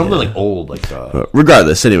weird. It's something like old, like.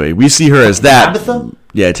 Regardless, anyway, we see her as that. Tabitha?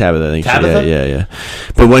 Yeah, Tabitha. I think. Tabitha? So. Yeah.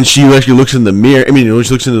 But when she actually looks in the mirror, when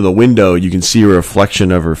she looks into the window, you can see a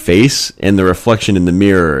reflection of her face, and the reflection in the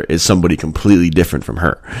mirror is somebody completely different from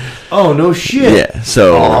her. Oh no shit! Yeah,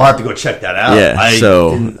 so I'll have to go check that out. Yeah,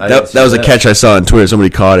 that was a catch I saw on Twitter. Somebody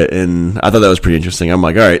caught it, and I thought that was pretty interesting. I'm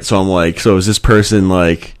like, all right, so is this person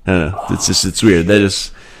like? I don't know. It's weird.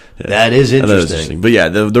 That is interesting. But yeah,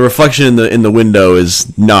 the reflection in the window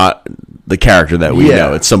is not the character that we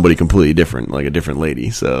know. It's somebody completely different, like a different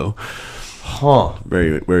lady. So,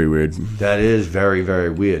 very, very weird. That is very,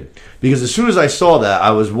 very weird. Because as soon as I saw that,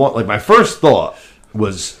 I was like, my first thought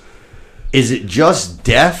was, is it just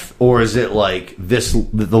death or is it like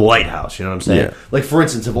the lighthouse? You know what I'm saying? Yeah. Like for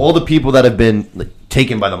instance, of all the people that have been like,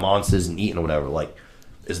 taken by the monsters and eaten or whatever, like,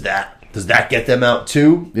 does that get them out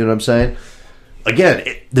too? You know what I'm saying?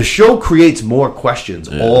 Again, the show creates more questions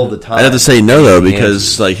all the time. I'd have to say no though,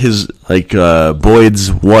 because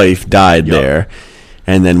Boyd's wife died there,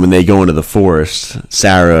 and then when they go into the forest,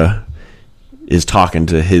 Sarah is talking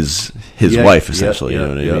to his wife essentially. You know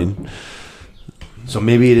what I mean? So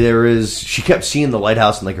maybe she kept seeing the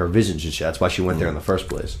lighthouse in like her visions and shit. That's why she went there in the first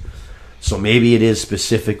place. So maybe it is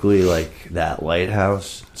specifically like that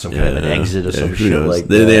lighthouse, some kind of an exit or some shit like that.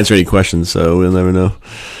 They didn't answer any questions, so we'll never know.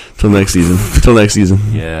 Till next season.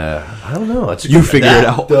 Yeah, I don't know. You figure it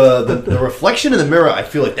out. The reflection in the mirror, I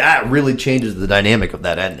feel like that really changes the dynamic of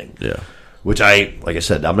that ending. Yeah. Which like I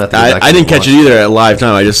said, I'm not. I didn't catch it either at live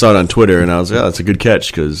time. I just saw it on Twitter, and I was like, "Oh, that's a good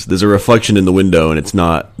catch," because there's a reflection in the window, and it's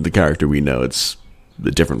not the character we know; it's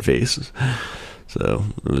the different face. So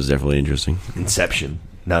it was definitely interesting. Inception.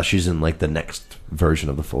 Now she's in like the next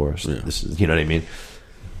version of the forest. Yeah. This is, you know what I mean?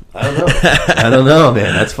 I don't know. I don't know,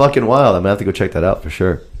 man. That's fucking wild. I'm gonna have to go check that out for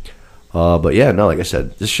sure. But yeah, no, like I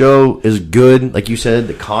said, this show is good. Like you said,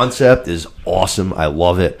 the concept is awesome. I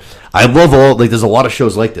love it. I love there's a lot of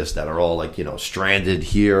shows like this that are all like, stranded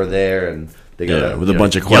here or there, and they got with a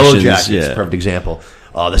bunch of questions. Yellow Jackets, perfect example.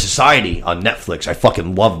 The Society on Netflix, I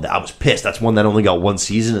fucking loved that. I was pissed. That's one that only got one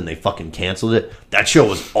season and they fucking canceled it. That show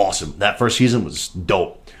was awesome. That first season was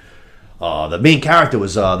dope. The main character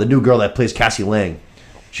was the new girl that plays Cassie Lang.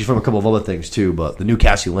 She's from a couple of other things too, but the new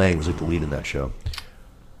Cassie Lang was like the lead in that show.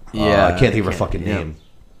 Yeah, I can't think of her fucking name.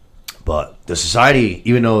 But The Society,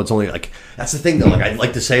 even though it's only like, that's the thing though. Like I'd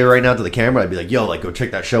like to say it right now to the camera, I'd be like, "Yo, like go check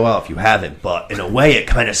that show out if you haven't." But in a way, it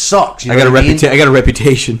kind of sucks. You know I got a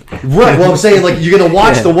reputation. Right. Well, I'm saying like you're gonna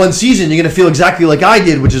watch the one season, you're gonna feel exactly like I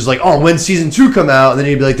did, which is like, "Oh, when season 2 come out?" And then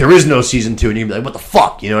you'd be like, "There is no season 2," and you'd be like, "What the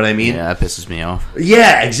fuck?" You know what I mean? Yeah, that pisses me off.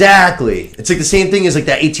 Yeah, exactly. It's like the same thing as like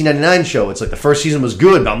that 1899 show. It's like the first season was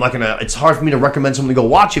good, but I'm not gonna. It's hard for me to recommend someone to go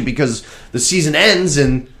watch it because the season ends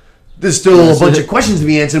and there's still a bunch of questions to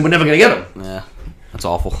be answered. We're never gonna get them. Yeah. That's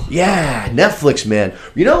awful. Yeah, Netflix, man.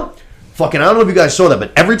 You know, fucking, I don't know if you guys saw that,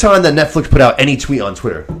 but every time that Netflix put out any tweet on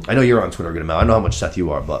Twitter, I know you're on Twitter a good amount. I know how much Seth you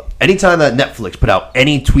are, but anytime that Netflix put out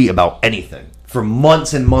any tweet about anything for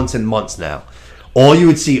months and months and months now, all you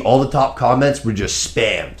would see, all the top comments were just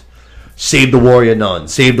spammed. Save the warrior nun.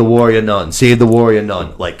 Save the warrior nun. Save the warrior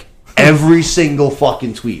nun. Like every single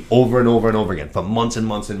fucking tweet over and over and over again for months and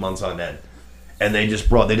months and months on end. And they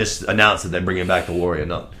just announced that they're bringing back the warrior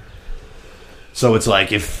nun. So it's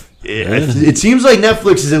like if it seems like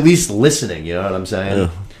Netflix is at least listening, you know what I'm saying? Yeah.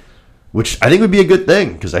 Which I think would be a good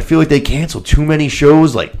thing because I feel like they cancel too many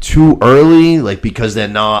shows like too early, like because they're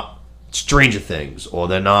not Stranger Things or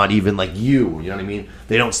they're not even like you know what I mean?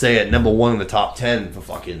 They don't stay at number 1 in the top 10 for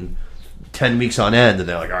fucking 10 weeks on end, and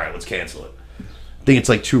they're like, all right, let's cancel it. I think it's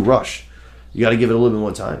like too rushed. You got to give it a little bit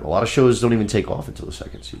more time. A lot of shows don't even take off until the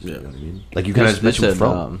second season. Yeah. You know what I mean? Like you kind of mentioned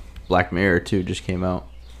from Black Mirror too just came out.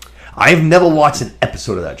 I've never watched an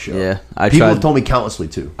episode of that show. Yeah, people have told me countlessly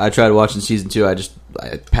too. I tried watching season 2.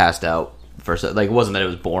 I passed out first. Like it wasn't that it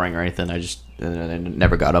was boring or anything. I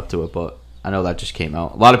never got up to it. But I know that just came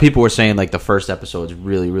out. A lot of people were saying like the first episode is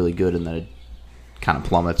really really good and then it kind of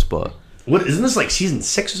plummets. But what isn't this like season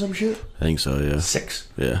 6 or some shit? I think so. Yeah, 6.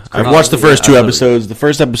 Yeah, I've watched the first 2 episodes. The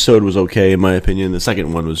first episode was okay in my opinion. The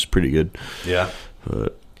second one was pretty good. Yeah,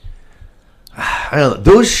 but I don't know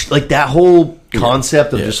those like that whole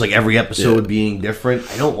concept of just like every episode being different.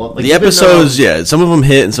 I don't want like, the episodes. Some of them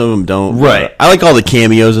hit and some of them don't. Right. I like all the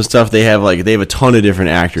cameos and stuff. They have a ton of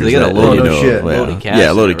different actors. They got a loaded cast.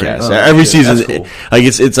 Yeah, loaded cast. Every season, cool. Like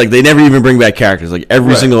it's like they never even bring back characters. Like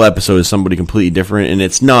every single episode is somebody completely different, and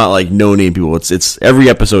it's not like no name people. It's every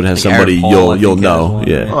episode has like somebody you'll know.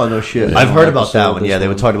 Yeah. Oh no shit. I've heard about that one. Yeah, they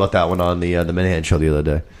were talking about that one on the Minahan show the other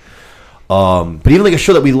day. But even like a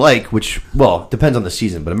show that we like, which, well, depends on the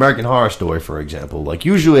season, but American Horror Story, for example, like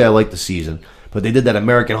usually I like the season, but they did that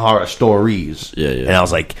American Horror Stories. Yeah. And I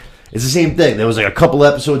was like, it's the same thing. There was like a couple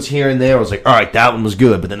episodes here and there. I was like, all right, that one was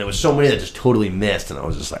good, but then there was so many that just totally missed, and I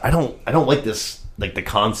was just like, I don't like this, like the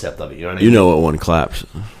concept of it. You know what I mean? You know what one claps?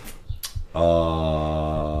 Bro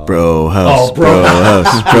House. Oh, Bro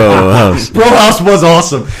House. Bro House was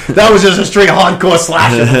awesome. That was just a straight hardcore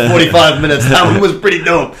slasher for 45 minutes. That one was pretty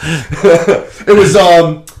dope. It was,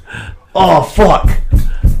 oh, fuck.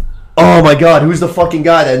 Oh, my God. Who's the fucking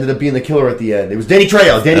guy that ended up being the killer at the end? It was Danny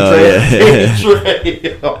Trejo. Danny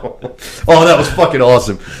Trejo. Oh, that was fucking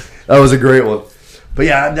awesome. That was a great one. But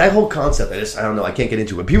yeah, that whole concept, I don't know, I can't get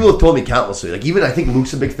into it. People have told me countlessly. Like, even I think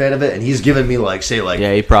Luke's a big fan of it, and he's given me, like, say, like...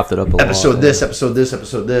 Yeah, he propped it up a lot. Episode this, episode this. And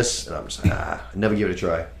I'm just like, I'd never give it a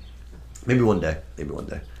try. Maybe one day.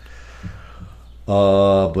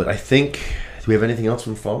 But I think... Do we have anything else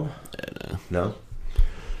from Foam? No?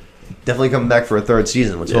 Definitely coming back for a third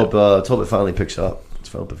season. Let's hope it finally picks up.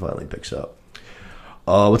 Let's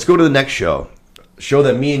go to the next show. Show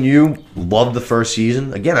that me and you loved the first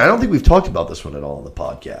season. Again, I don't think we've talked about this one at all on the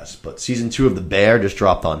podcast, but season 2 of The Bear just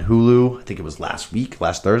dropped on Hulu. I think it was last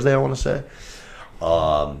Thursday, I want to say.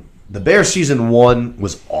 The Bear season 1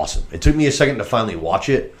 was awesome. It took me a second to finally watch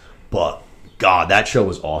it, but God, that show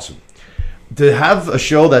was awesome. To have a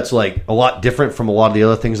show that's like a lot different from a lot of the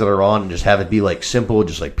other things that are on and just have it be like simple,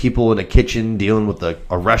 just like people in a kitchen dealing with a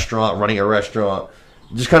restaurant, running a restaurant,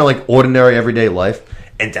 just kind of like ordinary everyday life,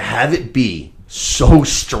 and to have it be so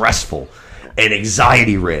stressful and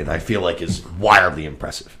anxiety-ridden, I feel like is wildly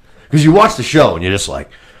impressive. Because you watch the show and you're just like,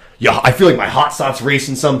 yo, I feel like my heart starts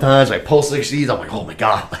racing sometimes, my pulse exceeds, I'm like, oh my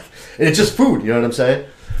God. And it's just food, you know what I'm saying?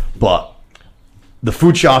 But the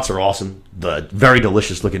food shots are awesome. The very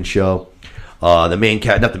delicious looking show. Not the main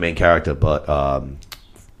character, but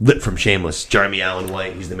Lit from Shameless, Jeremy Allen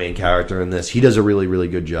White, he's the main character in this. He does a really, really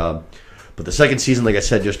good job. But the second season, like I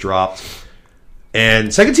said, just dropped.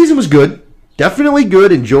 And second season was good. Definitely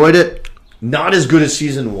good. Enjoyed it. Not as good as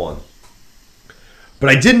season 1. But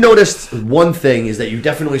I did notice one thing is that you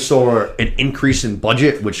definitely saw an increase in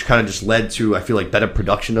budget, which kind of just led to, I feel like, better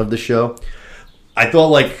production of the show. I thought,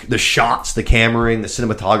 like, the shots, the cameraing, the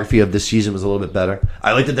cinematography of this season was a little bit better.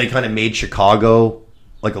 I like that they kind of made Chicago,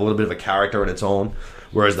 like, a little bit of a character in its own,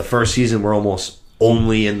 whereas the first season we're almost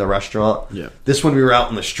only in the restaurant. Yeah. This one we were out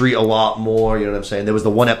in the street a lot more, you know what I'm saying? There was the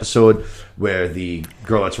one episode where the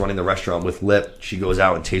girl that's running the restaurant with Lip, she goes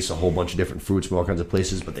out and tastes a whole bunch of different fruits from all kinds of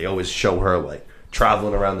places, but they always show her, like,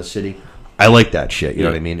 traveling around the city. I like that shit, you know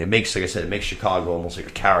what I mean? It makes, like I said, it makes Chicago almost like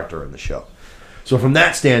a character in the show. So from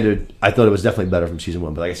that standard, I thought it was definitely better from season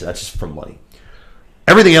one. But like I said, that's just from money.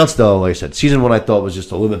 Everything else, though, like I said, season one I thought was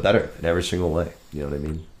just a little bit better in every single way. You know what I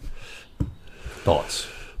mean? Thoughts?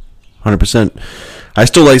 100%. I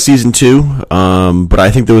still like season 2, but I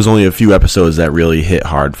think there was only a few episodes that really hit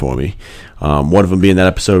hard for me. One of them being that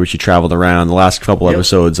episode where she traveled around. The last couple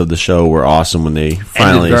episodes of the show were awesome when they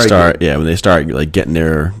finally start. Good. Yeah, when they start like getting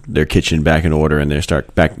their kitchen back in order and they're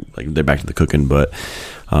back to the cooking. But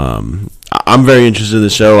I'm very interested in the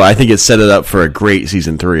show. I think it set it up for a great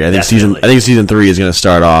season 3. I think season 3 is going to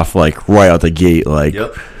start off like right out the gate. Like,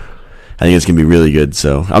 I think it's going to be really good.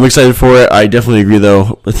 So I'm excited for it. I definitely agree,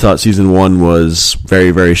 though. I thought season 1 was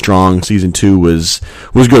very, very strong. Season 2 was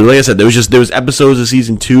good. Like I said, there was episodes of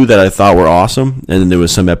season 2 that I thought were awesome, and then there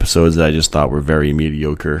was some episodes that I just thought were very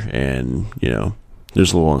mediocre, and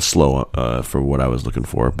just a little slow for what I was looking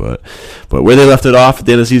for. But where they left it off at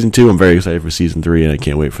the end of season 2, I'm very excited for season 3, and I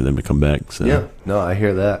can't wait for them to come back. So. Yeah, no, I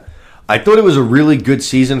hear that. I thought it was a really good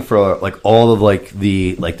season for like all of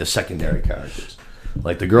the secondary characters.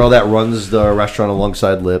 Like the girl that runs the restaurant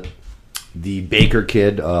alongside Lip, the baker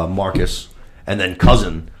kid, Marcus, and then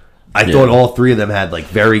Cousin. I thought all three of them had like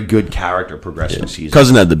very good character progression seasons.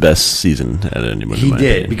 Cousin had the best season at anybody. He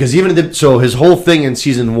did, because even so his whole thing in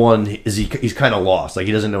season 1 is he's kind of lost. Like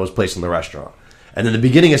he doesn't know his place in the restaurant. And then the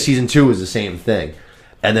beginning of season 2 is the same thing.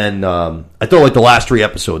 And then I thought like the last 3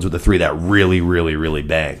 episodes were the 3 that really, really, really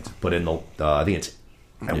banged. But in the I think it's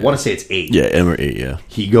I want to say it's 8. Yeah, M or 8. Yeah.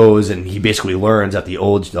 He goes and he basically learns at the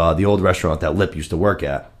old restaurant that Lip used to work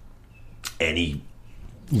at, and he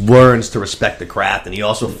learns to respect the craft. And he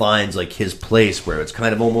also finds like his place where it's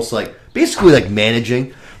kind of almost like basically like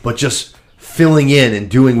managing, but just filling in and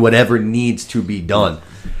doing whatever needs to be done.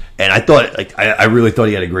 And I thought, like, I really thought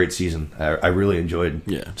he had a great season. I really enjoyed.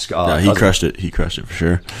 Yeah, he crushed it. He crushed it for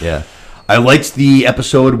sure. Yeah, I liked the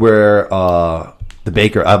episode where the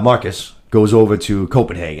baker Marcus goes over to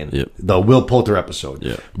Copenhagen. Yep. The Will Poulter episode.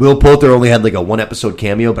 Yep. Will Poulter only had like a 1 episode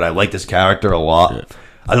cameo, but I liked this character a lot. Yep.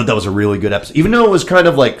 I thought that was a really good episode, even though it was kind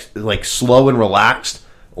of like slow and relaxed.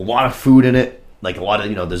 A lot of food in it, like a lot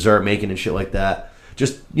of dessert making and shit like that.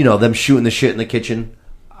 Just them shooting the shit in the kitchen.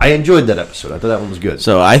 I enjoyed that episode. I thought that one was good.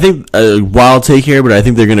 So I think wild take here, but I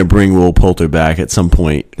think they're going to bring Will Poulter back at some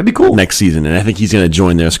point. That'd be cool next season, and I think he's going to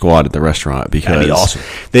join their squad at the restaurant because that'd be awesome.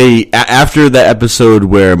 They after that episode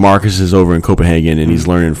where Marcus is over in Copenhagen and he's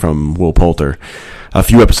learning from Will Poulter. A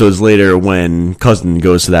few episodes later, when Cousin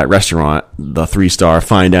goes to that restaurant, the 3-star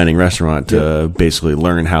fine dining restaurant, to basically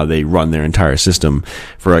learn how they run their entire system,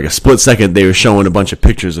 for like a split second, they were showing a bunch of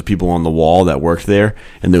pictures of people on the wall that worked there,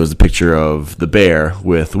 and there was a picture of the bear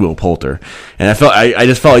with Will Poulter, and I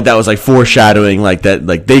just felt like that was like foreshadowing, like that,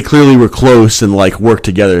 like they clearly were close and like worked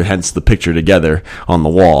together, hence the picture together on the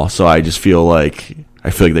wall. So I just feel like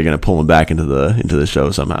they're going to pull him back into the show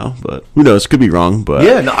somehow, but who knows? Could be wrong, but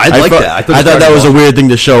yeah, no, I like that. I thought that was a weird thing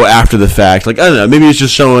to show after the fact. Like I don't know, maybe it's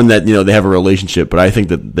just showing that they have a relationship, but I think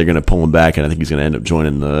that they're going to pull him back, and I think he's going to end up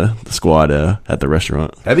joining the squad at the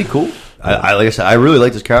restaurant. That'd be cool. I like I said, I really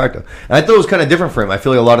like this character, and I thought it was kind of different for him. I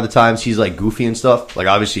feel like a lot of the times he's like goofy and stuff. Like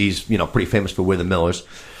obviously he's pretty famous for We're the Millers.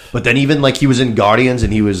 But then even like he was in Guardians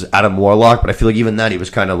and he was Adam Warlock, but I feel like even that he was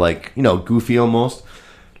kind of like goofy almost.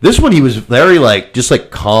 This one, he was very, like, just, like,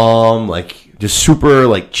 calm, like, just super,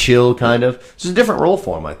 like, chill, kind of. It's a different role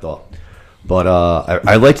for him, I thought. But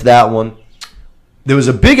I liked that one. There was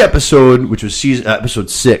a big episode, which was episode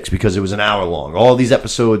 6, because it was an hour long. All these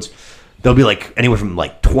episodes, they'll be, like, anywhere from,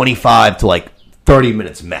 like, 25 to, like, 30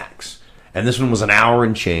 minutes max. And this one was an hour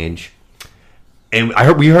and change. And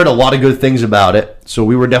we heard a lot of good things about it, so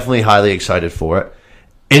we were definitely highly excited for it.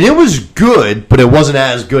 And it was good, but it wasn't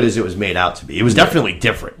as good as it was made out to be. It was definitely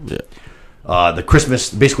different. Yeah. The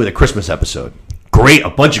Christmas episode. Great, a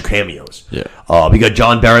bunch of cameos. Yeah. We got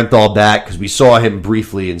John Barenthal back, because we saw him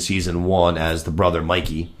briefly in season 1 as the brother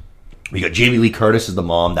Mikey. We got Jamie Lee Curtis as the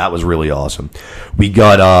mom. That was really awesome. We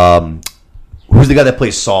got, who's the guy that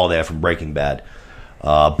plays Saul there from Breaking Bad?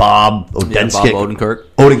 Bob Odenkirk.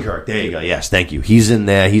 Bob Odenkirk. There you go. Yes, thank you. He's in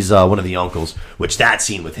there. He's one of the uncles, which that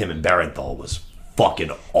scene with him and Barenthal was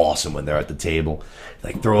fucking awesome when they're at the table.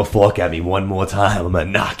 Like, throw a fork at me one more time, I'm gonna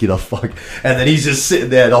knock you the fuck. And then he's just sitting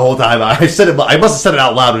there the whole time. I must have said it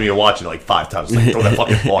out loud when you were watching it like 5 times. Like, throw that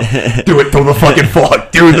fucking fork. Do it. Throw the fucking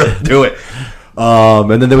fork. Do it.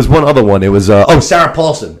 And then there was one other one. It was Sarah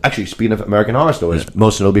Paulson. Actually, speaking of American Horror Stories,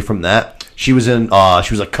 most notably from that, she was in.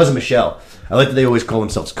 She was like Cousin Michelle. I like that they always call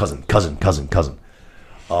themselves cousin.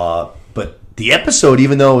 But the episode,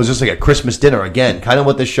 even though it was just like a Christmas dinner, again, kind of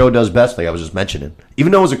what this show does best, like I was just mentioning.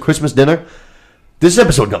 Even though it was a Christmas dinner, this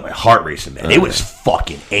episode got my heart racing, man. It was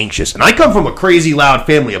fucking anxious. And I come from a crazy loud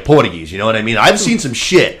family of Portuguese, you know what I mean? I've seen some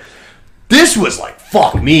shit. This was like,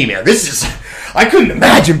 fuck me, man. I couldn't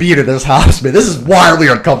imagine being in this house, man. This is wildly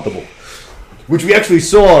uncomfortable. Which we actually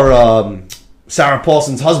saw Sarah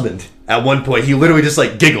Paulson's husband. At one point, he literally just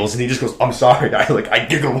like giggles and he just goes, "I'm sorry." I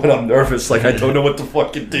giggle when I'm nervous. Like, I don't know what to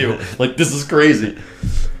fucking do. Like, this is crazy.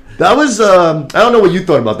 That was, I don't know what you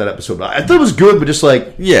thought about that episode, but I thought it was good, but just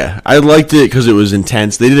like... Yeah, I liked it because it was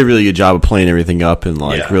intense. They did a really good job of playing everything up and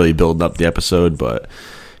really building up the episode, but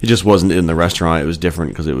it just wasn't in the restaurant. It was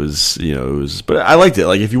different because it was, but I liked it.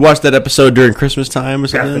 Like, if you watched that episode during Christmas time or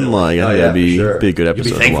something, I think that'd be a good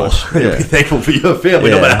episode to watch. You'd be thankful for your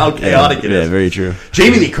family, no matter how chaotic it is. Yeah, very true.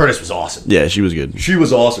 Jamie Lee Curtis was awesome. Yeah, she was good. She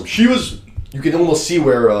was awesome. You can almost see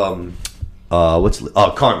where,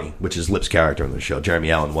 Carmi, which is Lip's character in the show, Jeremy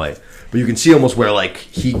Allen White. But you can see almost where, like,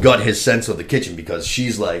 he got his sense of the kitchen because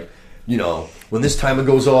she's like, when this timer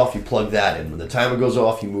goes off, you plug that in. When the timer goes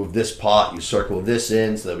off, you move this pot, you circle this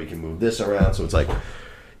in so that we can move this around. So it's like,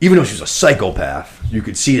 even though she was a psychopath, you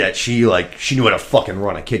could see that she knew how to fucking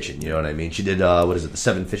run a kitchen. You know what I mean? She did, The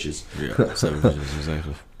Seven Fishes. Yeah, 7 Fishes,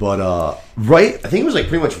 exactly. But, I think it was like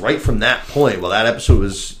pretty much right from that point. Well, that episode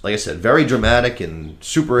was, like I said, very dramatic and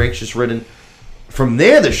super anxious ridden. From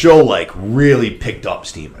there, the show like really picked up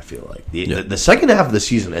steam. I feel like the second half of the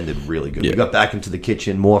season ended really good. We got back into the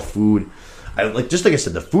kitchen, more food. Just like I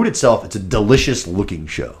said, the food itself, it's a delicious looking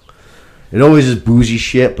show. It always is boozy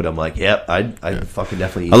shit, but I'm like, I'd fucking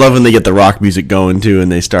definitely eat I love when they get the rock music going too,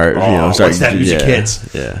 and they start, once that music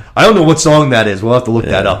hits. Yeah, I don't know what song that is. We'll have to look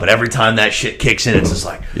that up. But every time that shit kicks in, it's just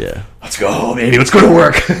like, let's go, baby, let's go to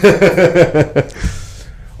work.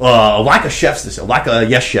 A lack of chefs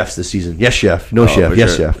this season. Yes, chef. No chef.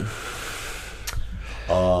 Yes, chef.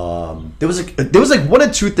 There was like one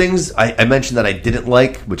or two things I mentioned that I didn't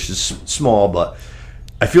like, which is small, but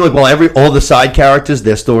I feel like while all the side characters,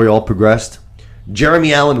 their story all progressed.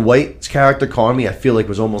 Jeremy Allen White's character, Carmi, I feel like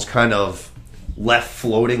was almost kind of left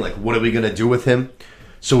floating. Like, what are we gonna do with him?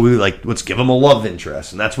 So we let's give him a love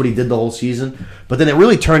interest, and that's what he did the whole season. But then it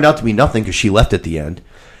really turned out to be nothing because she left at the end,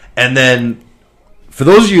 and then. For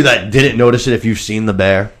those of you that didn't notice it, if you've seen The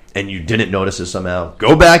Bear and you didn't notice it somehow,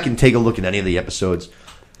 go back and take a look at any of the episodes.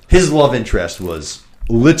 His love interest was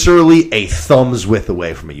literally a thumb's width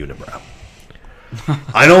away from a unibrow.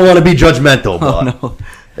 I don't want to be judgmental, but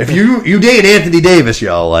if you date Anthony Davis,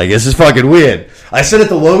 this is fucking weird. I said it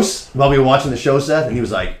to Los while we were watching the show, Seth, and he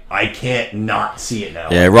was like, I can't not see it now.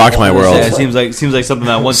 Yeah, it rocks my world. Yeah, it seems like something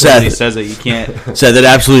that once somebody says it, you can't. Seth, that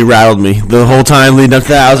absolutely rattled me. The whole time leading up to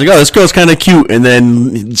that, I was like, oh, this girl's kind of cute. And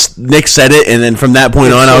then Nick said it, and then from that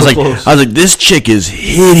point on, I was like, this chick is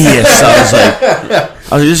hideous. I was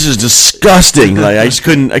like, this is disgusting. Like, I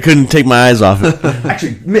couldn't take my eyes off it.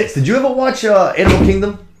 Actually, Mitch, did you ever watch Animal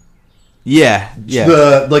Kingdom? Yeah.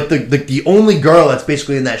 The only girl that's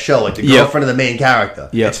basically in that show, like the girlfriend of the main character.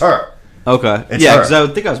 Yeah, it's her. Okay. Because I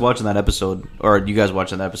think I was watching that episode, or you guys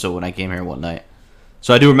watching that episode when I came here one night.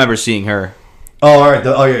 So I do remember seeing her. Oh, all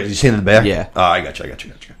right. You seen The Bear? Yeah. Oh, I got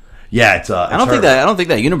you. Yeah, it's. I don't think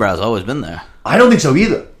that unibrow's always been there. I don't think so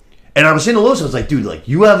either. And I was saying to Lewis, I was like, dude, like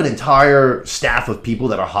you have an entire staff of people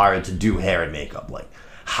that are hired to do hair and makeup, like.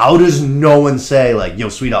 How does no one say, like, yo,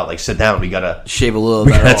 sweetheart, like, sit down, we gotta... Shave a little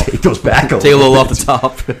bit off. Take those back a little Take a little off the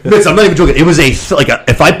top. Mitch, I'm not even joking. It was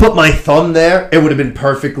if I put my thumb there, it would have been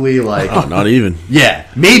perfectly, like... Oh, not even. Yeah,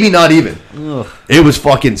 maybe not even. Ugh. It was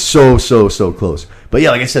fucking so close. But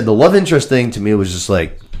yeah, like I said, the love interest thing to me was just,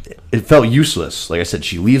 like, it felt useless. Like I said,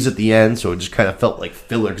 she leaves at the end, so it just kind of felt like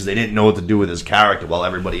filler because they didn't know what to do with his character while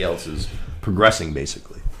everybody else is progressing,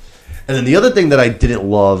 basically. And then the other thing that I didn't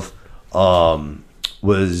love...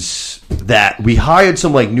 was that we hired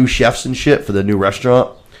some like new chefs and shit for the new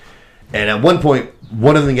restaurant, and at one point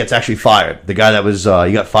one of them gets actually fired. The guy that was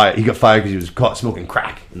he got fired because he was caught smoking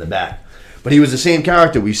crack in the back. But he was the same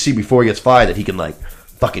character we see before he gets fired that he can like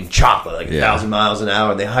fucking chop at like 1,000 miles an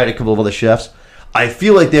hour. And they hired a couple of other chefs. I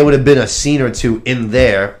feel like there would have been a scene or two in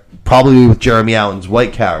there, probably with Jeremy Allen's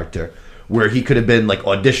White character, where he could have been like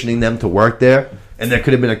auditioning them to work there, and there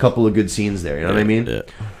could have been a couple of good scenes there. You know what I mean? Yeah.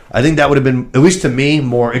 I think that would have been, at least to me,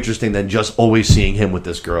 more interesting than just always seeing him with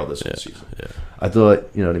this girl this whole season. Yeah. I thought,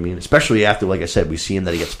 you know what I mean? Especially after, like I said, we see him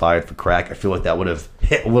that he gets fired for crack. I feel like that would have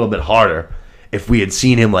hit a little bit harder if we had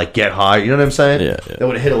seen him, like, get high. You know what I'm saying? Yeah. That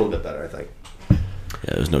would have hit a little bit better, I think.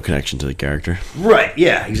 Yeah, there's no connection to the character. Right,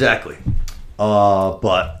 yeah, exactly.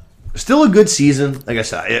 But still a good season. Like I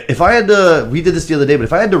said, if I had to, we did this the other day, but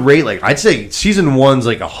if I had to rate, like, I'd say season 1's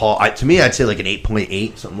like to me, I'd say like an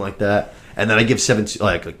 8.8, something like that. And then I give 7,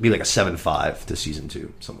 like a 7.5 to season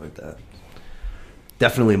 2, something like that.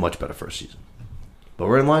 Definitely a much better first season. But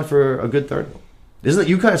we're in line for a good third one. Isn't it?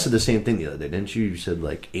 You kind of said the same thing the other day, didn't you? You said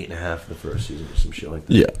like 8.5 for the first season or some shit like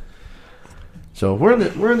that. Yeah. So we're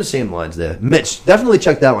in the same lines there. Mitch, definitely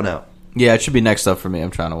check that one out. Yeah, it should be next up for me. I'm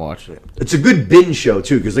trying to watch it. It's a good binge show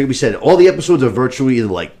too, because like we said, all the episodes are virtually either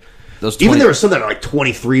like Those 20, even there are some that are like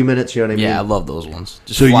 23 minutes. You know what I mean? Yeah, I love those ones.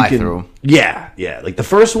 Just So fly you can, through them. Yeah. Like the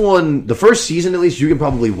first one, the first season at least, you can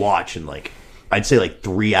probably watch in like I'd say like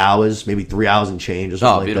 3 hours, maybe 3 hours and change or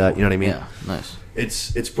something like beautiful. that. You know what I mean? Yeah, nice.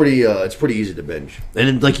 It's pretty easy to binge,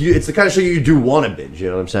 and like it's the kind of show you do want to binge. You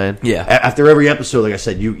know what I'm saying? Yeah. After every episode, like I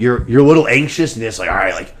said, you're a little anxious, and it's like, all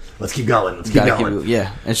right, like let's keep going, let's keep going.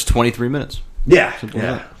 Yeah, it's 23 minutes.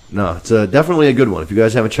 Yeah. No, it's definitely a good one. If you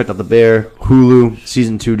guys haven't checked out The Bear, Hulu,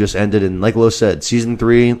 season 2 just ended, and like Lo said, season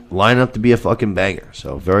 3 lining up to be a fucking banger.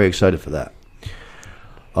 So very excited for that.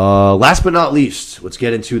 Last but not least, let's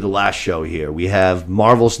get into the last show here. We have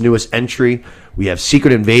Marvel's newest entry. We have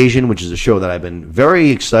Secret Invasion, which is a show that I've been very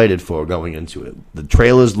excited for going into it. The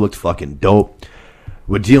trailers looked fucking dope.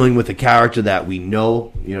 We're dealing with a character that we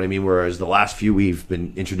know, you know what I mean? Whereas the last few, we've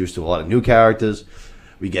been introduced to a lot of new characters.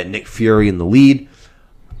 We get Nick Fury in the lead.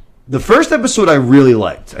 The first episode I really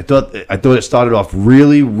liked. I thought it started off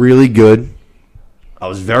really, really good. I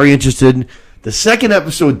was very interested. The second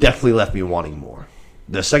episode definitely left me wanting more.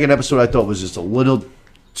 The second episode I thought was just a little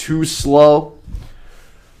too slow,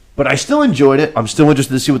 but I still enjoyed it. I'm still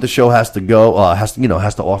interested to see what the show has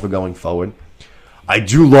to offer going forward. I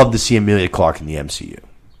do love to see Emilia Clarke in the MCU.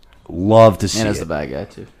 Love to see it. And as the bad guy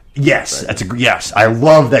too. Yes, yes. I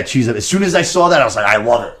love that she's. As soon as I saw that, I was like, I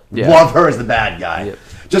love it. Yeah. Love her as the bad guy. Yep.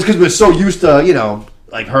 Just because we're so used to,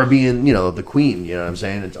 like her being, the queen. You know what I'm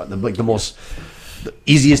saying? It's like the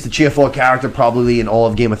easiest to cheer for character probably in all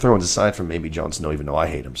of Game of Thrones, aside from maybe Jon Snow, even though I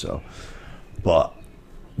hate him so. But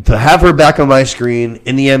to have her back on my screen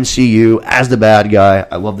in the MCU as the bad guy,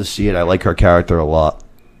 I love to see it. I like her character a lot.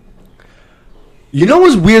 You know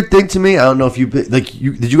what's a weird thing to me? I don't know if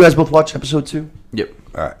did you guys both watch episode 2? Yep.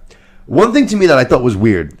 All right. One thing to me that I thought was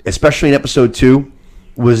weird, especially in episode 2,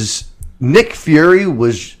 was Nick Fury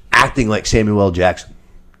was acting like Samuel L. Jackson.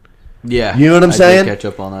 Yeah. You know what I'm saying? Did catch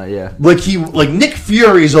up on that, yeah. Like Nick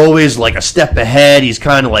Fury's always like a step ahead. He's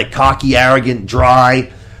kind of like cocky, arrogant,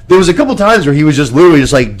 dry. There was a couple times where he was just literally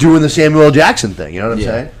just like doing the Samuel L. Jackson thing. You know what I'm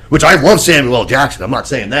saying? Which I love Samuel L. Jackson. I'm not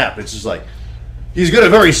saying that, but it's just like he's got a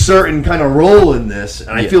very certain kind of role in this,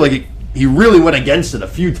 and I feel like he really went against it a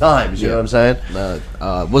few times. You know what I'm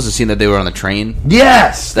saying? Was the scene that they were on the train?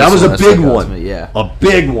 Yes, that was a big one. Yeah, a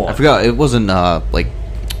big one. I forgot it wasn't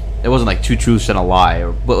like Two Truths and a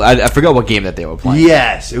Lie, but I forgot what game that they were playing.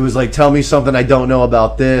 Yes, it was like tell me something I don't know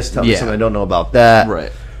about this, tell me something I don't know about that.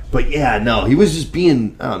 Right. But yeah, no, he was just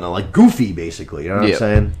being like goofy basically. You know what I'm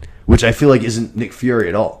saying? Which I feel like isn't Nick Fury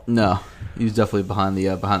at all. No, he's definitely behind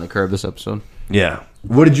the curve this episode. Yeah.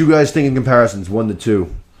 What did you guys think in comparisons 1 to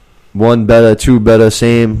 2? 1 better, 2 better,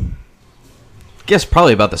 same? Guess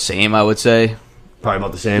probably about the same, I would say. Probably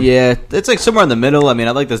about the same? Yeah, it's like somewhere in the middle. I mean,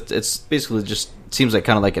 I like this. It's basically just seems like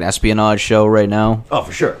kind of like an espionage show right now. Oh,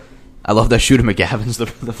 for sure. I love that Shooter McGavin's the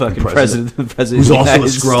fucking president of the Who's also United a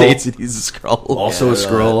Skrull. States, and he's a Skrull. Also a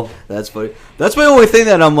Skrull. That's funny. That's my only thing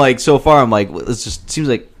that I'm like so far. I'm like, it just seems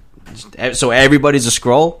like so everybody's a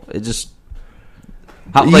Skrull. It just.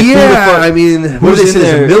 I mean, what they said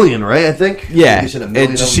is 1 million, right? I think. Yeah, it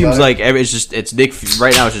just seems like it's Nick.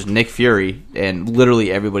 Right now, it's just Nick Fury and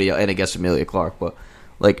literally everybody else, and I guess Emilia Clarke, but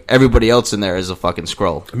like everybody else in there is a fucking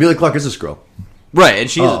Skrull. Emilia Clarke is a Skrull, right? And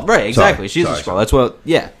she's right, exactly. She's a Skrull. That's what.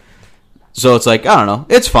 Yeah. So it's like I don't know.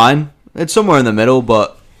 It's fine. It's somewhere in the middle,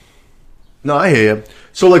 but no, I hear you.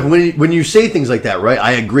 So like when you say things like that, right?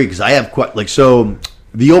 I agree because I have quite so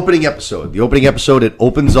the opening episode. It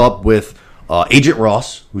opens up with. Agent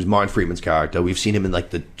Ross, who's Martin Freeman's character. We've seen him in like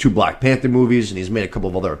the 2 Black Panther movies, and he's made a couple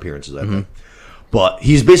of other appearances, I think. But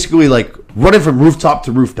he's basically like running from rooftop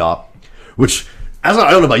to rooftop, which I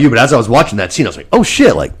don't know about you, but as I was watching that scene, I was like, "Oh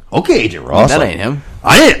shit!" Like, okay, Agent Ross, that like, ain't him.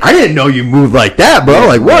 I didn't know you moved like that, bro.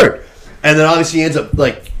 Like, word. And then obviously he ends up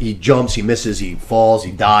like he jumps, he misses, he falls,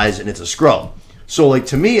 he dies, and it's a Skrull. So like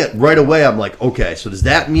to me, right away, I'm like, okay, so does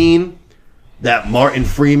that mean that Martin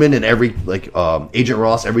Freeman and every Agent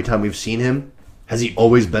Ross, every time we've seen him, has he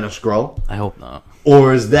always been a Skrull? I hope not.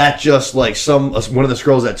 Or is that just like one of the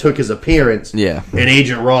Skrulls that took his appearance? Yeah. And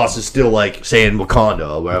Agent Ross is still like saying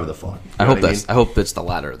Wakanda or wherever the fuck. I hope it's the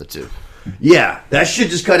latter of the two. Yeah, that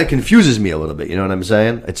shit just kind of confuses me a little bit. You know what I'm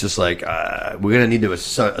saying? It's just like we're gonna need to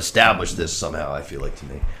establish this somehow. I feel like to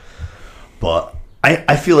me, but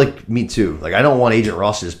I feel like me too. Like I don't want Agent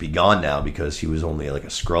Ross to just be gone now because he was only like a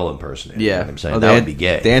Skrull impersonator. Yeah, you know what I'm saying that would be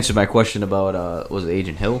gay. They answered my question about was it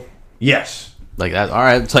Agent Hill? Yes, like that. All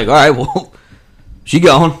right, it's like all right, well, she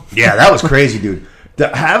gone. Yeah, that was crazy, dude.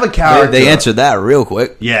 To have a character, they answered that real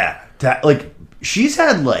quick. Yeah, she's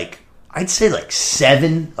had I'd say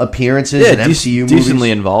 7 appearances in MCU movies.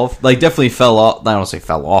 Decently involved. Like definitely fell off. I don't say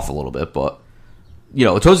fell off a little bit, but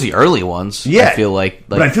towards the early ones, yeah. I feel like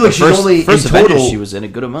but I feel like she's only first in total. Avengers, she was in a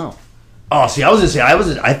good amount. Oh, see, I was gonna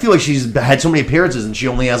say I feel like she's had so many appearances and she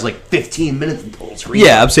only has 15 minutes in total screen.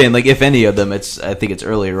 Yeah, I'm saying if any of them, I think it's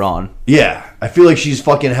earlier on. Yeah, I feel like she's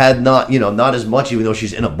fucking had not as much, even though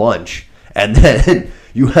she's in a bunch, and then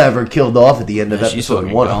you have her killed off at the end of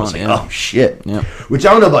episode 1. I was like, oh shit. Yeah. Which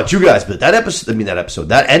I don't know about you guys, but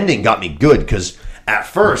that ending got me good because at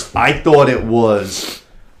first I thought it was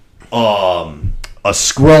a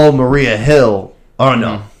Skrull Maria Hill. Oh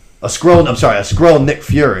no, a Skrull Nick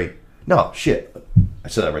Fury. No, shit. I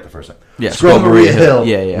said that right the first time. Yeah, Skrull Maria Hill.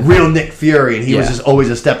 Yeah. Real Nick Fury, and he was just always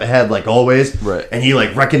a step ahead, like always. Right. And he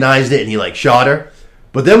recognized it, and he shot her.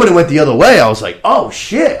 But then when it went the other way, I was like, oh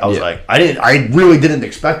shit. I was like, I really didn't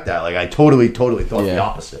expect that. I totally thought the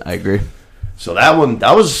opposite. I agree. So that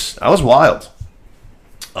was wild.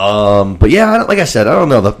 But yeah, like I said, I don't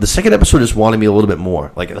know. The second episode just wanted me a little bit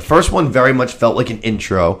more. Like the first one very much felt like an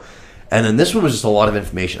intro. And then this one was just a lot of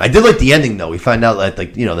information. I did like the ending though. We find out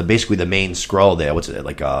that basically the main Skrull there, what's it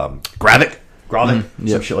Gravik,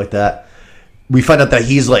 some shit like that. We find out that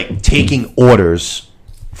he's taking orders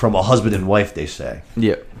from a husband and wife. They say,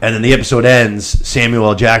 yeah. And then the episode ends. Samuel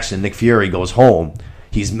L. Jackson, Nick Fury, goes home.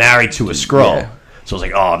 He's married to a Skrull. Yeah. So I was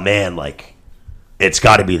like, oh man, it's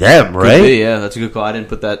got to be them, right? Could be, yeah, that's a good call. I didn't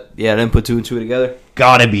put that. Yeah, I didn't put 2 and 2 together.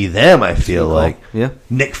 Got to be them. I feel like, yeah.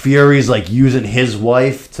 Nick Fury's using his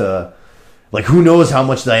wife to. Who knows how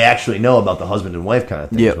much they actually know about the husband and wife kind of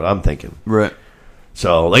thing is what I'm thinking. Right.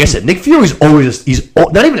 So, like I said, Nick Fury's always, he's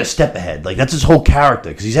not even a step ahead. That's his whole character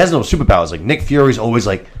because he has no superpowers. Nick Fury's always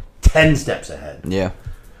 10 steps ahead. Yeah.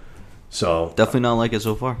 So. Definitely not like it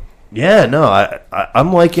so far. Yeah, no,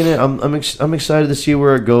 I'm liking it. I'm excited to see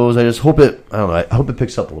where it goes. I just hope it, I don't know, I hope it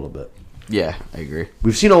picks up a little bit. Yeah, I agree.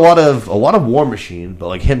 We've seen a lot of War Machine,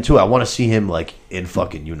 but him too. I want to see him in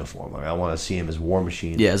fucking uniform. I want to see him as War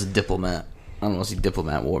Machine. Yeah, as a diplomat. I don't want to see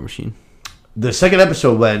Diplomat War Machine. The second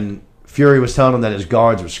episode when Fury was telling him that his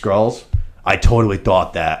guards were Skrulls, I totally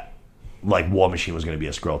thought that War Machine was going to be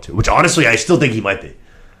a Skrull too. Which honestly, I still think he might be.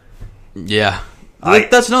 Yeah,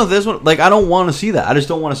 that's no. There's one. I don't want to see that. I just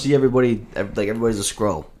don't want to see everybody. Everybody's a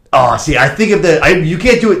Skrull. Oh, see, I think you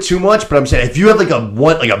can't do it too much, but I'm saying if you have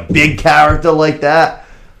a big character like that,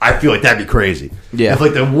 I feel like that'd be crazy. Yeah,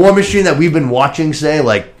 if the War Machine that we've been watching,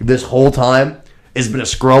 say this whole time, has been a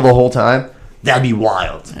Skrull the whole time. That'd be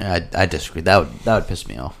wild. Yeah, I disagree. That would piss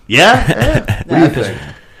me off. Yeah? What do you think?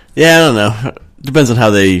 Yeah, I don't know. Depends on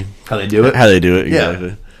how they do it. How they do it, exactly.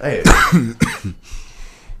 Yeah. Hey.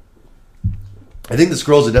 I think the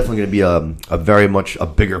Skrulls are definitely going to be a very much a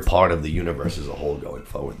bigger part of the universe as a whole going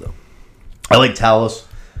forward, though. I like Talos.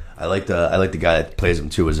 I like the guy that plays him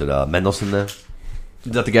too. Is it Mendelsohn there?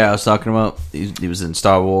 Is that the guy I was talking about? He was in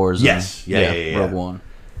Star Wars. Yes. Yeah. Rogue One.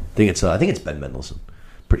 I think it's Ben Mendelsohn.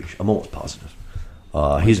 I'm almost positive.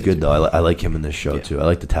 He's good though. I like him in this show too. I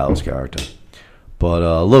like the Talos character. But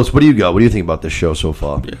Los, what do you got? What do you think about this show so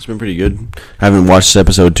far? Yeah, it's been pretty good. I haven't watched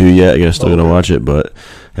episode 2 yet. I guess still gonna watch it, but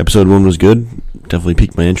episode 1 was good. Definitely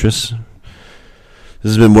piqued my interest.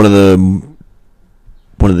 This has been one of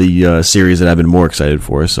the series that I've been more excited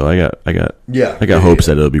for. So I got hopes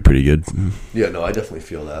that it'll be pretty good. Yeah, no, I definitely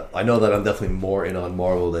feel that. I know that I'm definitely more in on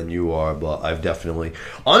Marvel than you are, but I've definitely,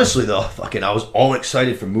 honestly though, I was all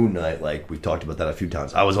excited for Moon Knight. We've talked about that a few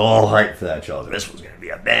times. I was all hyped for that show. I was like, this one's gonna be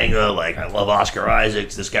a banger. I love Oscar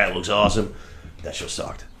Isaacs. This guy looks awesome. That show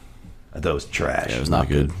sucked. I thought it was trash. Yeah, it was not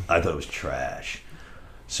good. I thought it was trash.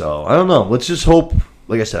 So I don't know. Let's just hope.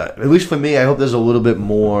 Like I said, at least for me, I hope there's a little bit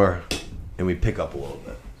more, and we pick up a little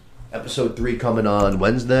bit. Episode 3 coming on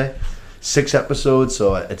Wednesday. 6 episodes,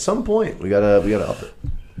 so at some point we gotta up it.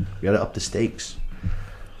 We gotta up the stakes.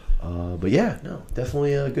 But yeah, no,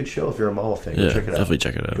 definitely a good show if you're a Marvel fan. Go check it out. Definitely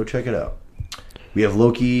check it out. Go check it out. We have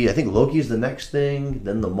Loki. I think Loki is the next thing.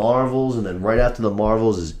 Then the Marvels, and then right after the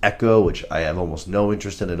Marvels is Echo, which I have almost no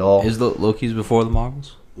interest in at all. Is the Loki's before the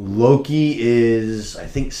Marvels? Loki is, I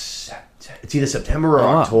think, it's either September or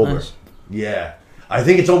October. Nice. Yeah. I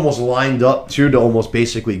think it's almost lined up, too, to almost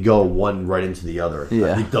basically go one right into the other.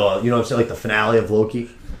 Yeah. Like you know what I'm saying? Like the finale of Loki.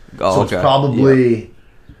 Oh, so okay. it's probably... Yeah.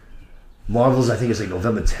 Marvels, I think, is like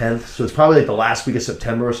November 10th. So it's probably like the last week of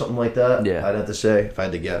September or something like that. Yeah. I'd have to say, if I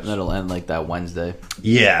had to guess. And it'll end like that Wednesday.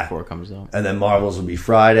 Yeah. Before it comes out. And then Marvels will be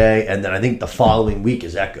Friday. And then I think the following week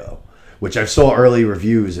is Echo, which I saw early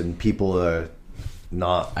reviews and people are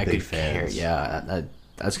not big fans. Yeah.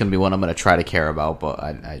 That's going to be one I'm going to try to care about, but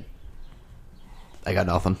I got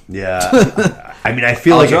nothing. Yeah. I mean, I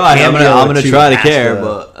feel like I'm going to try to care,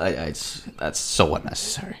 but that's so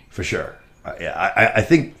unnecessary. For sure. Yeah, I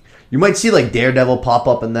think you might see like Daredevil pop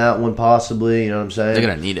up in that one possibly, you know what I'm saying? They're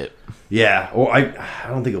going to need it. Yeah, or I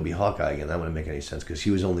don't think it'll be Hawkeye again. That wouldn't make any sense because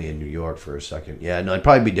he was only in New York for a second. Yeah, no, it'd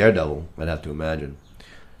probably be Daredevil, I'd have to imagine.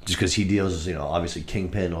 Just because he deals, obviously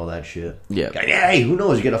Kingpin, all that shit. Yeah. Hey, who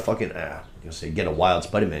knows? You get a fucking, get a wild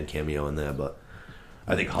Spider-Man cameo in there, but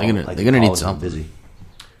I think they're gonna need something. Busy.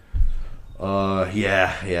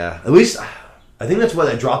 Yeah. At least I think that's why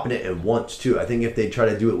they're dropping it at once too. I think if they try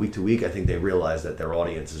to do it week to week, I think they realize that their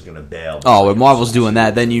audience is going to bail. Oh, when Marvel's doing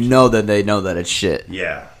that, then you know that they know that it's shit.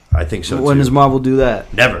 Yeah, I think so. When too. does Marvel do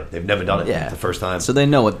that? Never. They've never done it. Yeah, the first time. So they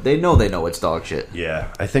know it. They know it's dog shit.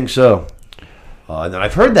 Yeah, I think so. And then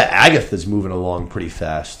I've heard that Agatha's moving along pretty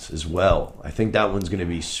fast as well. I think that one's going to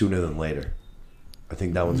be sooner than later. I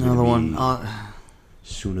think that one's going to be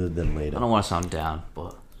sooner than later. I don't want to sound down,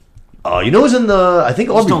 but who's in the? I think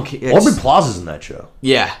Aubrey Plaza's in that show.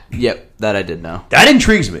 Yeah, yep, that I did know. That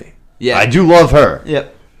intrigues me. Yeah, I do love her.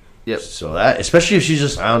 Yep. So that, especially if she's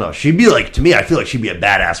just, I don't know, she'd be like, to me, I feel like she'd be a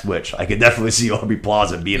badass witch. I could definitely see Aubrey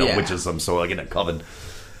Plaza being a witch of some sort, like in a coven.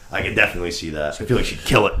 I could definitely see that. I feel like she'd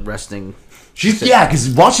kill it. Because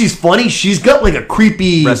while she's funny, she's got like a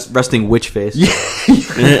creepy resting witch face. Yeah.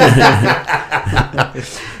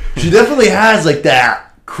 She definitely has like that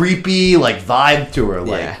creepy like vibe to her.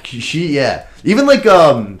 Like even like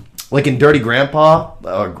in Dirty Grandpa,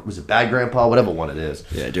 or was it Bad Grandpa, whatever one it is.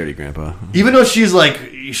 Yeah, Dirty Grandpa. Even though she's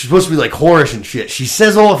supposed to be like whorish and shit, she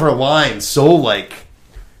says all of her lines so like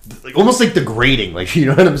almost like degrading. Like, you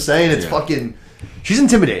know what I'm saying? It's fucking. She's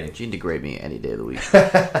intimidating. She can degrade me any day of the week.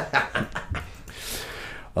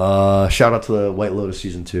 Shout out to the White Lotus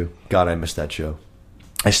season 2. God, I missed that show.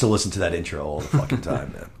 I still listen to that intro all the fucking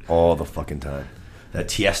time, man. All the fucking time. That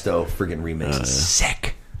Tiesto friggin' remix is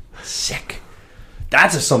sick.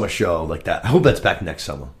 That's a summer show like that. I hope that's back next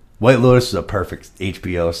summer. White Lotus is a perfect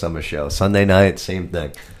HBO summer show. Sunday night, same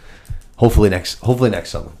thing. Hopefully next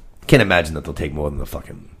summer. Can't imagine that they'll take more than the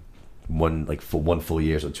fucking one full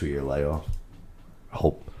year or 2 year layoff. I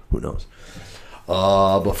hope. Who knows?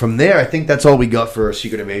 But from there, I think that's all we got for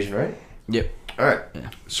Secret Invasion, right? Yep. All right. Yeah.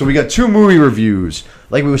 So we got 2 movie reviews.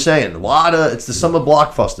 Like we were saying, it's the summer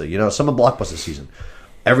blockbuster, summer blockbuster season.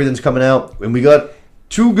 Everything's coming out. And we got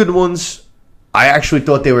 2 good ones. I actually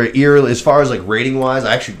thought they were eerily, as far as like rating wise,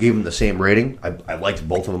 I actually gave them the same rating. I liked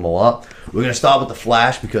both of them a lot. We're going to start with The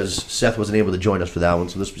Flash because Seth wasn't able to join us for that one,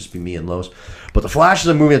 so this will just be me and Los. But The Flash is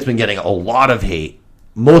a movie that's been getting a lot of hate.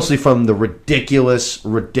 Mostly from the ridiculous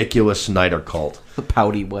Snyder cult. The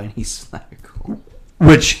pouty, whiny Snyder cult.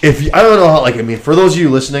 Which, I don't know how, for those of you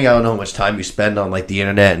listening, I don't know how much time you spend on, the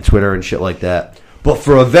internet and Twitter and shit like that. But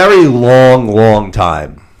for a very long, long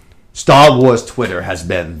time, Star Wars Twitter has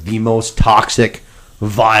been the most toxic,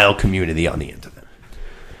 vile community on the internet.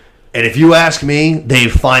 And if you ask me,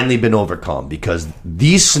 they've finally been overcome because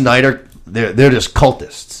these Snyder, they're just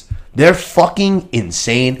cultists. They're fucking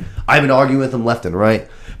insane. I've been arguing with them left and right,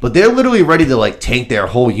 but they're literally ready to tank their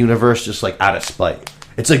whole universe just out of spite.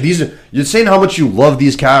 It's like you're saying how much you love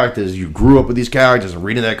these characters, you grew up with these characters and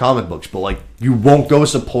reading their comic books, but you won't go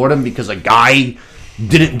support them because a guy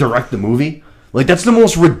didn't direct the movie. That's the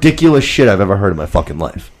most ridiculous shit I've ever heard in my fucking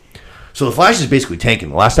life. So The Flash is basically tanking.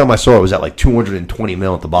 The last time I saw it was at $220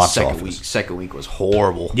 million at the box office. Second week was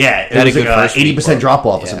horrible. Yeah, it was an 80% drop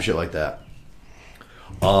off or some shit like that.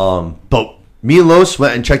 But me and Los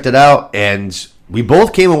went and checked it out, and we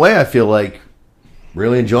both came away, I feel like,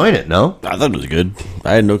 really enjoying it, no? I thought it was good.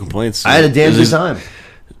 I had no complaints. I had a damn good time.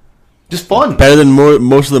 Just fun. Better than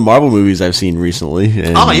most of the Marvel movies I've seen recently.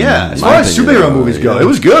 As far as superhero movies go, it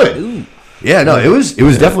was good. Ooh. Yeah, no, it was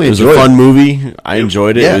definitely It was a fun movie. I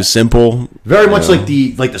enjoyed it. Yeah. It was simple. Very much like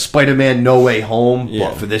the Spider-Man No Way Home,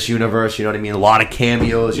 but for this universe, you know what I mean? A lot of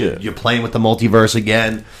cameos. You're playing with the multiverse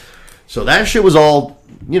again. So that shit was all,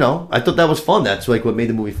 I thought that was fun. That's what made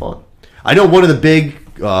the movie fun. I know one of the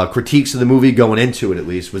big critiques of the movie going into it, at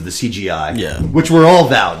least, was the CGI. Yeah. Which were all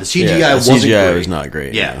valid. The CGI wasn't great. Was not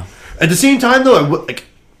great. Yeah. No. At the same time, though,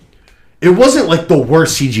 it wasn't like the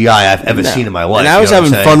worst CGI I've ever seen in my life. And I was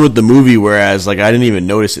having fun with the movie, whereas like I didn't even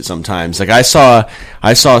notice it sometimes. Like I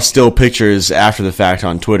saw still pictures after the fact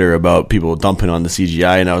on Twitter about people dumping on the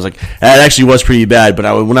CGI, and I was like, that actually was pretty bad.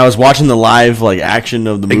 But when I was watching the live like action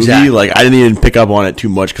of the movie, like I didn't even pick up on it too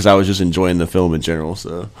much because I was just enjoying the film in general.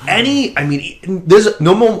 So there's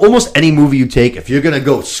almost any movie you take, if you're gonna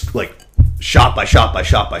go like shot by shot by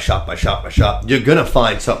shot by shot by shot by shot, you're gonna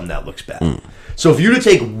find something that looks bad. So if you were to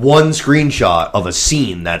take one screenshot of a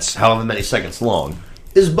scene that's however many seconds long,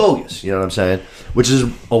 is bogus. You know what I'm saying? Which is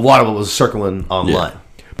a lot of what was circling online.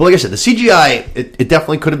 Yeah. But like I said, the CGI, it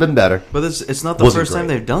definitely could have been better. But it's not the first time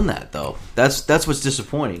they've done that, though. That's what's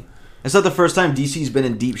disappointing. It's not the first time DC's been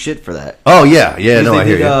in deep shit for that. Oh, yeah. Yeah, no, I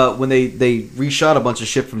hear you. When they reshot a bunch of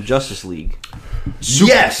shit from Justice League.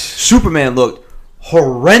 Yes! Superman looked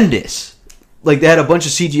horrendous. Like, they had a bunch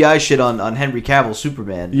of CGI shit on Henry Cavill's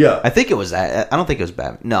Superman. Yeah. I think it was that. I don't think it was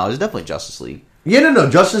Batman. No, it was definitely Justice League. Yeah,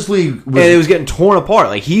 no. Justice League was... And it was getting torn apart.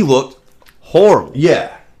 Like, he looked horrible.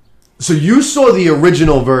 Yeah. So you saw the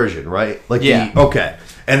original version, right? Like okay.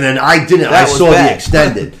 And then I didn't. I saw the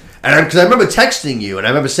extended. And because I remember texting you, and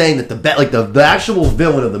I remember saying that the actual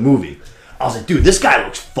villain of the movie, I was like, dude, this guy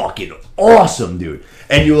looks fucking awesome, dude.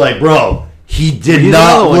 And you were like, bro... He did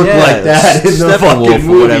not look like that in the fucking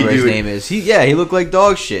movie, whatever his name is. He looked like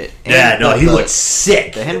dog shit. And he looked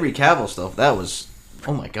sick. The Henry Cavill stuff, that was,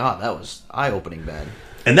 oh my god, that was eye-opening bad.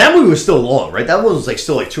 And that movie was still long, right? That one was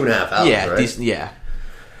still 2.5 hours, yeah, right? Decent, yeah.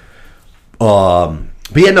 But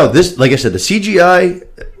yeah, no, this, like I said, the CGI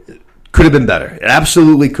could have been better. It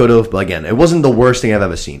absolutely could have, but again, it wasn't the worst thing I've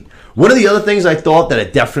ever seen. One of the other things I thought that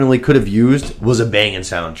it definitely could have used was a banging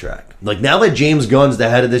soundtrack. Like, now that James Gunn's the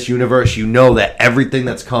head of this universe, you know that everything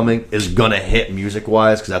that's coming is gonna hit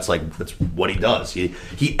music-wise, because that's what he does.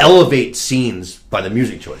 He elevates scenes by the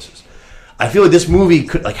music choices. I feel like this movie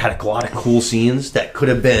could had a lot of cool scenes that could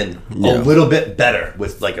have been a little bit better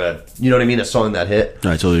with a song that hit.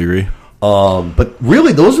 I totally agree. But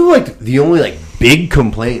really, those were the only big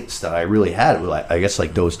complaints that I really had. I guess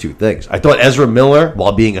those two things. I thought Ezra Miller,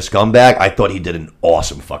 while being a scumbag, I thought he did an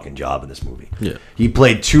awesome fucking job in this movie. Yeah, he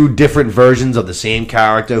played two different versions of the same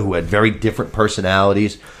character who had very different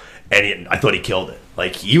personalities, and I thought he killed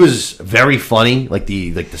it. He was very funny.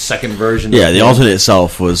 The second version. Yeah, the alternate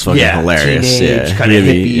self was fucking hilarious. Teenage, kind of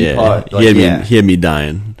hippie part. He had me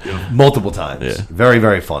dying multiple times. Yeah. Very,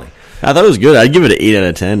 very funny. I thought it was good. I'd give it an 8 out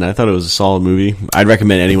of 10. I thought it was a solid movie. I'd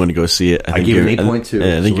recommend anyone to go see it. I give it an 8.2.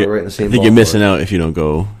 I think, we're right in the same you're missing out if you don't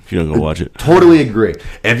go watch it. Totally agree.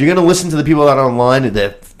 And if you're gonna listen to the people that are online,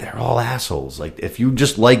 they're all assholes. If you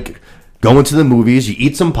just going to the movies, you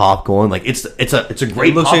eat some popcorn. It's a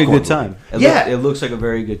great. It looks like a good time. It looks like a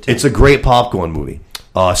very good time. It's a great popcorn movie.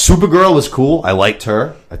 Supergirl was cool. I liked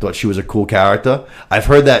her. I thought she was a cool character. I've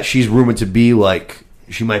heard that she's rumored to be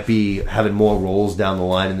she might be having more roles down the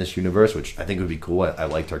line in this universe, which I think would be cool. I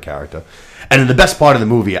liked her character. And then the best part of the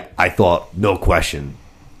movie, I thought, no question,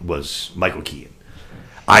 was Michael Keaton.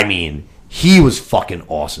 I mean, he was fucking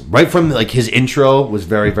awesome. Right from his intro was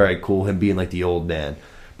very, very cool, him being the old man.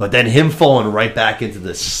 But then him falling right back into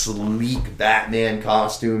the sleek Batman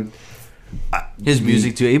costume. His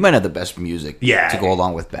music, too. He might have the best music to go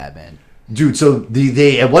along with Batman. Dude, so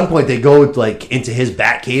they at one point, they go into his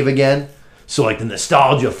Batcave again. So, the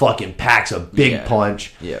nostalgia fucking packs a big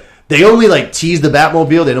punch. Yeah. They only, tease the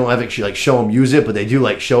Batmobile. They don't actually, show him use it, but they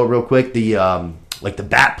do, show it real quick. The, the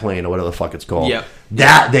Bat plane or whatever the fuck it's called. Yeah.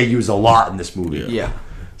 That they use a lot in this movie. Yeah.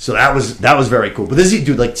 So that was very cool. But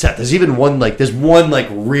Seth, there's even one, there's one,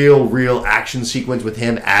 real action sequence with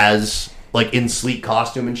him as, in sleek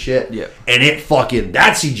costume and shit. Yeah. And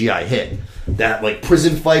that CGI hit. That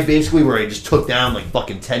prison fight basically where he just took down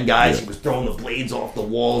fucking 10 guys. He was throwing the blades off the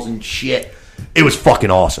walls and shit. It was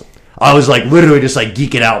fucking awesome. I was literally just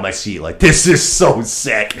geeking out in my seat. This is so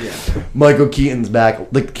sick. Yeah. Michael Keaton's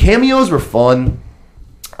back. The cameos were fun.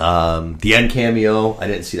 The end cameo, I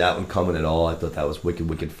didn't see that one coming at all. I thought that was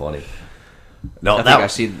wicked funny. No, I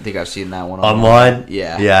think I've seen that one online.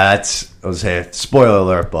 Yeah. I was saying, spoiler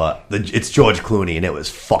alert, but it's George Clooney, and it was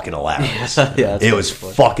fucking hilarious. It was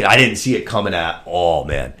fucking. I didn't see it coming at all,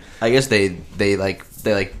 man. I guess they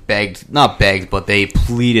begged, not begged, but they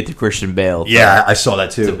pleaded to Christian Bale. Yeah, I saw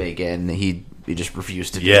that too. To make it, and he just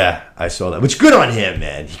refused to. Do it. I saw that. Which good on him,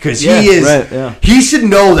 man, because he he should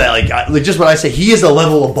know that. Just what I say, he is a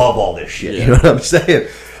level above all this shit. You know what I'm saying?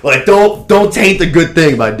 Don't taint the good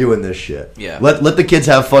thing by doing this shit. Yeah. Let the kids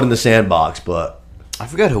have fun in the sandbox, but I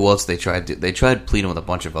forgot who else they tried. They tried pleading with a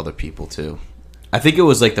bunch of other people too. I think it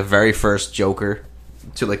was like the very first Joker.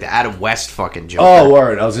 To like the Adam West fucking Joker. Oh,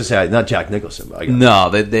 word. I was gonna say not Jack Nicholson, but I got no,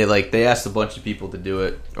 they asked a bunch of people to do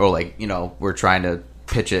it, or like we're trying to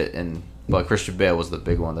pitch it, but Christian Bale was the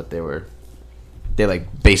big one that they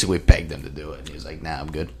like basically begged him to do it, and he was like, "Nah,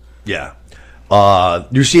 I'm good." Yeah.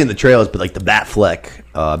 You're seeing the trailers, but like the Batfleck,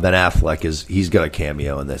 Ben Affleck he's got a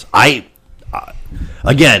cameo in this.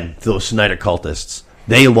 Again, those Snyder cultists,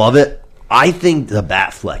 they love it. I think the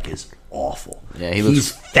Batfleck is awful. Yeah,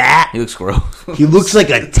 he's fat. He looks gross. He looks like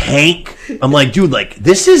a tank. I'm like, dude, like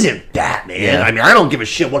this isn't Batman. Yeah. I mean, I don't give a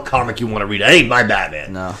shit what comic you want to read. That ain't my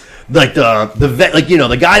Batman. No. Like the vet, like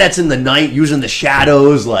the guy that's in the night using the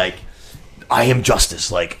shadows. Like, I am justice.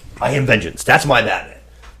 Like, I am vengeance. That's my Batman.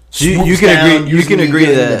 So you can agree. You can agree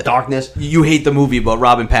that the darkness. You hate the movie, but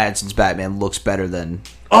Robin Pattinson's Batman looks better than.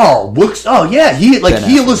 Oh, yeah. He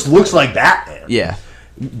looks like Batman. Yeah.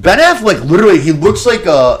 Ben Affleck literally looks like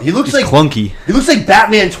clunky. He looks like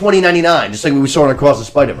Batman 2099, just like we saw in Across the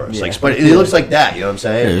Spider-Verse. Yeah. Like he looks like that. You know what I'm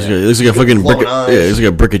saying? Yeah, he looks like a fucking brick. Yeah, he looks like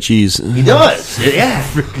a brick of cheese. He does. Yeah.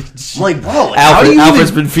 I'm like, bro. Like,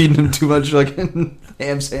 Alfred's been feeding him too much fucking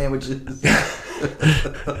ham sandwiches.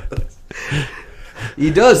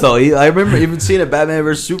 He does though. I remember even seeing a Batman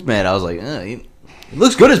vs Superman. I was like, he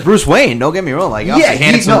looks good as Bruce Wayne. Don't get me wrong. Like,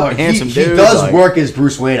 handsome dude. He does work as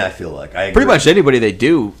Bruce Wayne. I feel like pretty much anybody they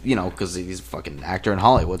do, because he's a fucking actor in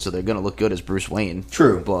Hollywood, so they're gonna look good as Bruce Wayne.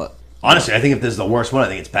 True, but honestly, I think if this is the worst one, I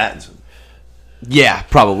think it's Pattinson. Yeah,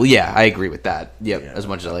 probably. Yeah, I agree with that. Yep. Yeah. As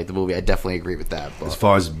much as I like the movie, I definitely agree with that. But as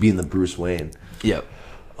far as being the Bruce Wayne, yep.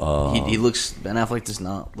 He looks. Ben Affleck does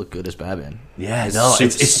not look good as Batman. Yeah, his no,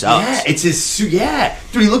 suit sucks. Yeah, it's his suit. Yeah,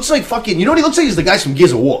 dude, he looks like fucking. You know what he looks like? He's the guys from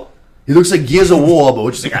Gears of War. He looks like Gears of War, but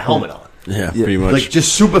with just like a helmet on. Yeah, pretty much. Like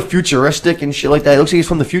just super futuristic and shit like that. It looks like he's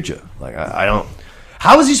from the future. Like I don't.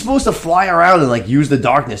 How is he supposed to fly around and like use the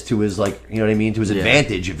darkness to his to his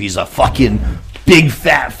advantage if he's a fucking big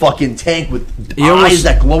fat fucking tank with eyes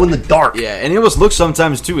that glow in the dark? Yeah, and he almost looks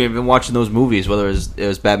sometimes too. Even watching those movies, whether it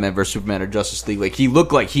was Batman vs Superman or Justice League, like he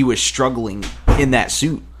looked like he was struggling in that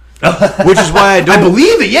suit. Which is why I don't. I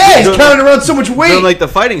believe it. Yeah, he's carrying around so much weight. During, like the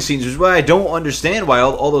fighting scenes, which is why I don't understand why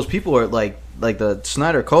all those people are like the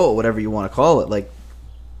Snyder Cult, whatever you want to call it. Like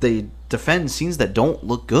they defend scenes that don't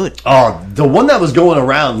look good. Oh, the one that was going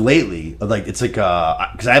around lately, like it's like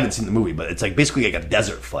because I haven't seen the movie, but it's like basically like a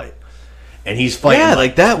desert fight. And he's fighting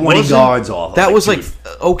like that 20 guards off. That was like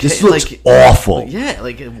okay. This looks like, awful. Yeah,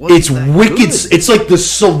 like it's wicked. Good. It's like the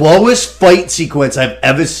slowest fight sequence I've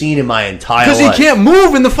ever seen in my entire life. Because he can't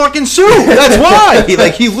move in the fucking suit. That's why.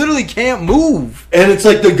 He literally can't move. And it's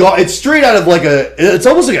like it's straight out of it's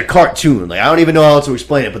almost like a cartoon. Like I don't even know how else to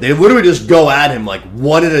explain it, but they literally just go at him like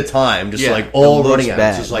one at a time, just like all running at him.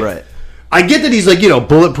 It's just like. Right. I get that he's like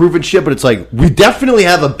bulletproof and shit, but it's like we definitely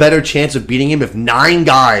have a better chance of beating him if 9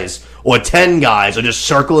 guys or 10 guys are just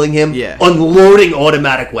circling him, unloading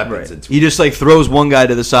automatic weapons into him. He just like throws one guy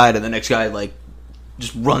to the side, and the next guy like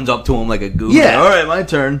just runs up to him like a goon. Yeah, like, all right, my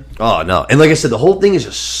turn. Oh no! And like I said, the whole thing is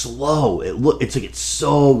just slow. It's like it's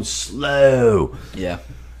so slow. Yeah.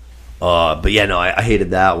 But yeah, no, I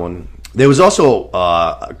hated that one. There was also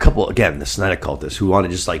a couple, again, the Snyder cultists who wanted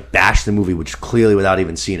to just like bash the movie, which clearly without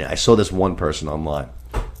even seeing it. I saw this one person online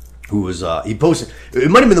who was he posted.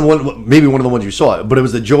 It might have been the one, maybe one of the ones you saw, but it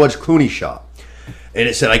was the George Clooney shot, and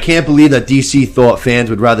it said, "I can't believe that DC thought fans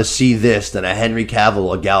would rather see this than a Henry Cavill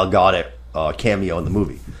or Gal Gadot cameo in the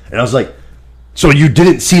movie." And I was like, "So you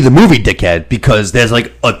didn't see the movie, dickhead? Because there's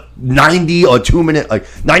like a 90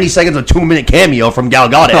 seconds or 2 minute cameo from Gal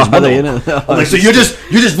Gadot as well." I'm like, so you're just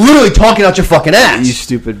literally talking out your fucking ass, you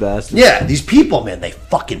stupid bastard. Yeah, these people, man, they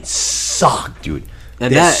fucking suck, dude.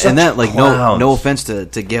 And that like no offense to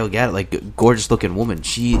Gal Gadot, like gorgeous looking woman,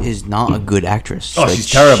 she is not a good actress. Oh, like, she's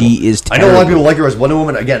terrible. She is terrible. I know a lot of people like her as Wonder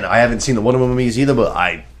Woman. Again, I haven't seen the Wonder Woman movies either,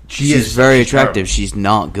 but she's very attractive. She's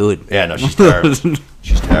not good. Yeah, no, she's terrible.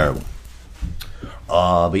 She's terrible.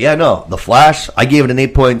 But yeah, no, The Flash, I gave it an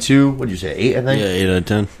 8.2. What did you say, 8, I think? Yeah, 8 out of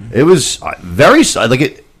 10. It was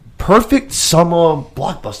perfect summer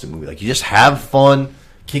blockbuster movie. Like, you just have fun,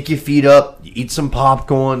 kick your feet up, you eat some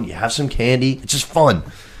popcorn, you have some candy. It's just fun.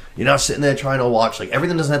 You're not sitting there trying to watch, like,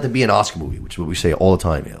 everything doesn't have to be an Oscar movie, which is what we say all the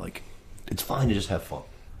time here. Like, it's fine to just have fun.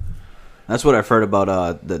 That's what I've heard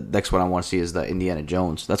about. The next one I want to see is the Indiana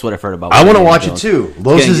Jones. That's what I've heard about. I want to watch it too.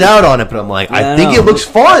 Los is out on it, but I'm like, I think it looks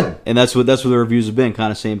fun. And that's what the reviews have been.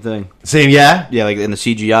 Kind of same thing. Same, yeah, yeah. Like, and the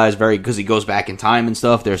CGI is very, because he goes back in time and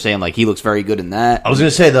stuff. They're saying like he looks very good in that. I was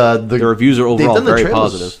gonna say the reviews are overall very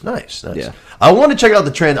positive. Nice. Yeah. I want to check out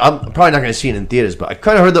the I'm probably not going to see it in theaters, but I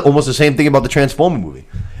kind of heard almost the same thing about the Transformer movie.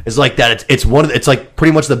 is like that. It's like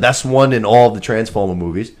pretty much the best one in all of the Transformer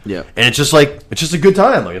movies. Yeah. And it's just a good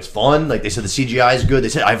time. Like, it's fun. Like, they said the CGI is good. They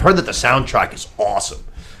said, I've heard that the soundtrack is awesome.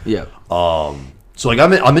 Yeah. So like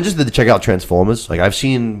I'm interested to check out Transformers. Like, I've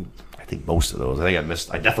seen, I think, most of those. I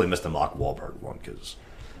definitely missed the Mark Wahlberg one because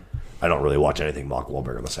I don't really watch anything Mark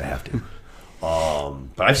Wahlberg unless I have to.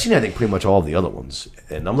 But I've seen, I think, pretty much all of the other ones,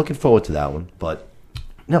 and I'm looking forward to that one. But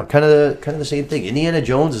no, kind of the same thing. Indiana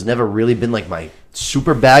Jones has never really been like my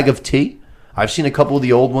super bag of tea. I've seen a couple of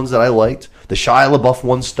the old ones that I liked. The Shia LaBeouf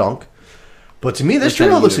one stunk. But to me, this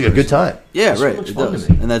trailer looks like a good time. Yeah, this right. looks It fun does.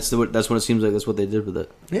 to me. And that's what it seems like. That's what they did with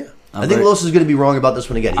it. Yeah. I think Los is going to be wrong about this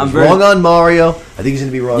one again. He was very- wrong on Mario. I think he's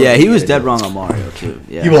going to be wrong. Yeah, on he was Indiana dead Jones. wrong on Mario too.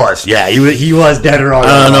 Yeah, He was. Yeah, he was dead wrong. I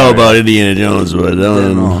don't on know Mario. about Indiana Jones, but I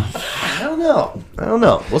don't know. I don't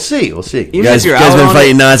know. We'll see. Even You guys if you're been out on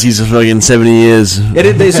fighting Nazis for fucking 70 years.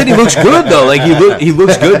 they said he looks good though. Like he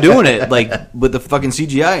looks good doing it. Like with the fucking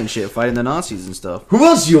CGI and shit, fighting the Nazis and stuff. Who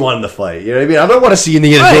else do you want in the fight? You know what I mean? I don't want to see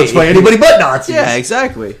Indiana Right. Jones fight anybody but Nazis. Yeah,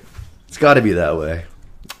 exactly. It's got to be that way.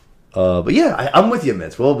 But yeah, I'm with you,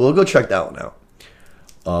 Mitch. We'll go check that one out.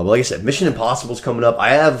 But like I said, Mission Impossible's coming up. I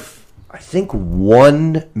have, I think,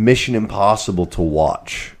 one Mission Impossible to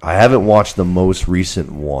watch. I haven't watched the most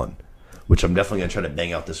recent one, which I'm definitely gonna try to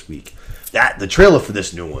bang out this week. The trailer for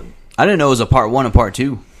this new one. I didn't know it was a part 1 and part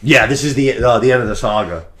 2. Yeah, this is the end of the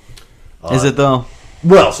saga. Is it though?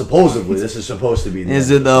 Well, supposedly this is supposed to be the Is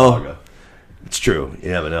end it of the though? saga. It's true.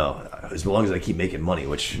 You never know. As long as I keep making money,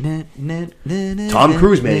 which Tom Tom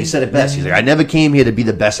Cruise, man, he said it best. He's like, I never came here to be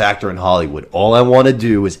the best actor in Hollywood. All I want to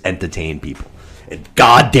do is entertain people. And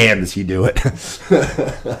goddamn does he do it.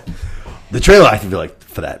 The trailer, I feel like,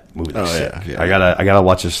 for that movie. Oh, sick. yeah. I gotta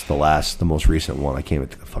watch the most recent one. I can't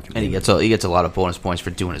wait to the fucking. And he gets a lot of bonus points for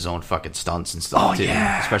doing his own fucking stunts and stuff too.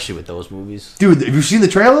 yeah. Especially with those movies. Dude, have you seen the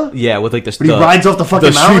trailer? Yeah, with like the When he rides off the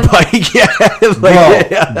fucking mountain? street bike. Yeah, like, Bro,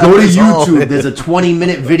 yeah, go to that's all YouTube. it There's is. a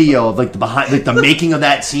 20-minute video of like the making of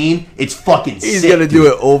that scene. It's fucking He's sick. gonna dude. do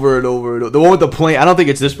it over and over and over. The one with the plane. I don't think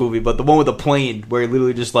it's this movie, but the one with the plane where he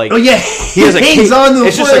literally just like. Oh yeah, He has a hangs on to the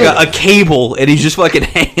It's just plane. like a cable, and he's just fucking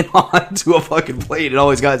hanging on to a fucking plane, and all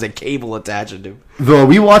he's got is a cable attached to him. Bro,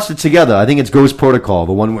 we watched it together. I think it's Ghost Protocol,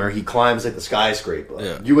 the one where he climbs like the skyscraper.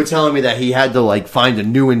 Yeah. You were telling me that he had to like find a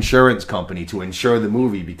new insurance company to insure the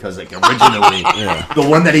movie because like originally the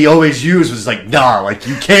one that he always used was like, nah, like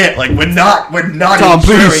you can't, like we're not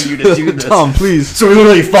insuring you to do this. Tom, please. So we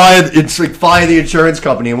literally fired the insurance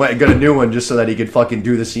company and went and got a new one just so that he could fucking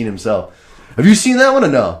do the scene himself. Have you seen that one or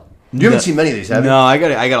no? You haven't seen many of these, have you? No, I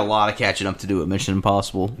got a lot of catching up to do with Mission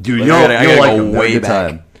Impossible. Dude, Like, you'll I gotta like go them. They're a way good back.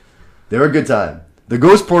 time. They're a good time. The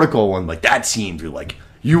Ghost Protocol one, like that scene, dude, like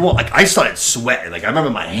you want, like I started sweating. Like I remember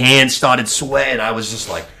my hands started sweating. I was just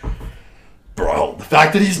like, bro, the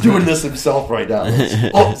fact that he's doing this himself right now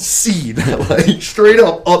is obscene. Like straight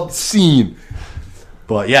up obscene.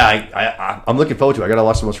 But yeah, I'm looking forward to it. I gotta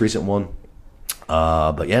watch the most recent one.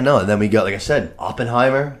 But yeah, no, and then we got, like I said,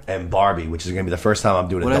 Oppenheimer and Barbie, which is gonna be the first time I'm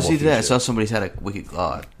doing a What did I double see today? I feature. saw somebody's had a wicked.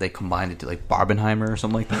 They combined it to like Barbenheimer or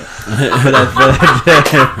something like that.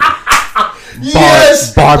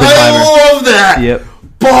 Yes, Barbenheimer. I love that. Yep.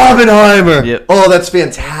 Barbenheimer. Yep. Oh, that's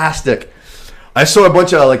fantastic. I saw a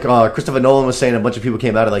bunch of like Christopher Nolan was saying a bunch of people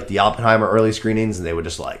came out of like the Oppenheimer early screenings and they were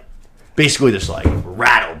just like basically just like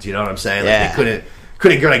rattled. You know what I'm saying? Like, Yeah. they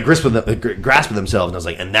couldn't get like grasp with themselves. And I was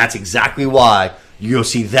like, and that's exactly why you go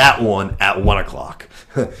see that one at 1:00.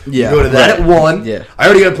 You go to that at 1. Yeah. I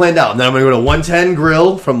already got it planned out. And then I'm going to go to 110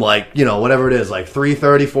 Grill from like, you know, whatever it is, like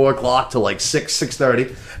 3:30, 4 o'clock to like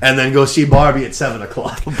 6:30. And then go see Barbie at 7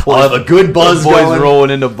 o'clock. I'll have a good buzz Boys going. rolling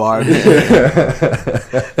into Barbie.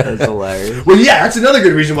 That's hilarious. Well, yeah, that's another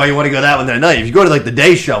good reason why you want to go that one that night. If you go to like the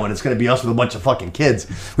day show and it's going to be us with a bunch of fucking kids,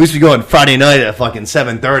 at least if you go on Friday night at fucking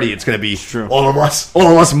 7:30, it's going to be all of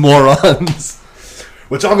us morons.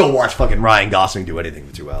 Which I'll go watch fucking Ryan Gosling do anything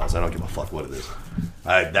for 2 hours. I don't give a fuck what it is.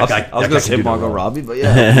 That guy. I was gonna say can do no Margot wrong. Robbie, but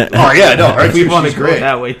yeah, Oh yeah, no, her we too, want to she's go great.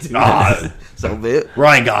 that way too. Ah, So be it.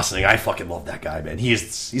 Ryan Gosling, I fucking love that guy, man.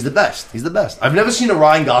 He's the best. He's the best. I've never seen a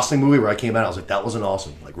Ryan Gosling movie where I came out and I was like, that wasn't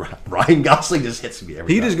awesome. Like Ryan Gosling just hits me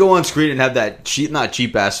every He time. just go on screen and have that not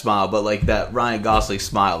cheap ass smile, but like that Ryan Gosling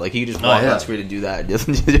smile. Like he just walk yeah. on screen and do that. Just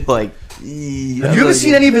like. Have you ever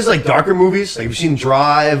seen any of his like darker movies? Like have you seen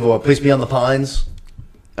Drive or Place Beyond the Pines?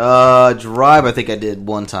 Drive? I think I did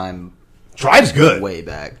one time. Drive's good. Way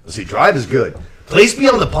back. See, Drive is good. Place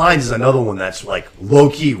Beyond the Pines is another one that's like low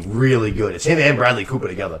key really good. It's him and Bradley Cooper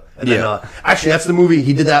together. And then Yeah. actually that's the movie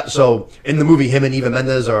he did that. So in the movie, him and Eva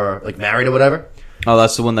Mendes are like married or whatever. Oh,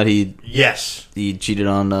 that's the one that he Yes. cheated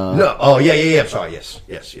on. No. Oh yeah. I'm sorry. Yes.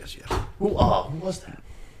 Who was that?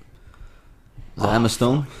 Was that Emma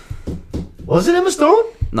Stone? Was it Emma Stone?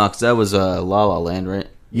 No, because that was La La Land, right?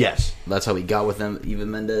 Yes. That's how he got with them, Eva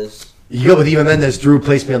Mendes. You go with Eva Mendes, Drew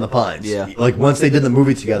Placed Me on the Pines. Yeah. Like, once they did the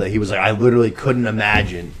movie together, he was like, I literally couldn't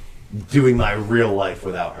imagine doing my real life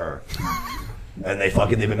without her. And they've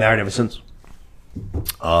been married ever since.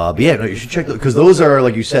 But yeah, no, you should check because those are,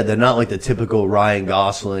 like you said, they're not like the typical Ryan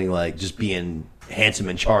Gosling, like just being handsome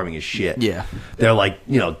and charming as shit. Yeah. They're like,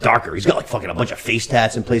 darker. He's got like fucking a bunch of face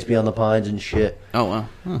tats in Place Beyond the Pines and shit. Oh,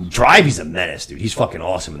 wow. Drive, he's a menace, dude. He's fucking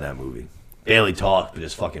awesome in that movie. Barely talks, but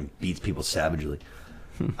just fucking beats people savagely.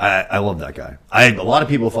 I love that guy. A lot of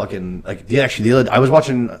people fucking like. I was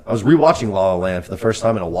rewatching La La Land for the first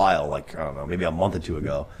time in a while, like I don't know, maybe a month or two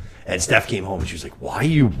ago. And Steph came home and she was like, "Why are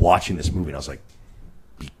you watching this movie?" And I was like,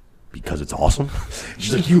 "Because it's awesome."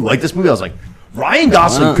 She's like, "You like this movie?" I was like, "Ryan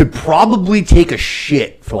Gosling could probably take a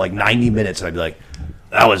shit for like 90 minutes," and I'd be like,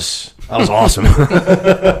 "That was awesome."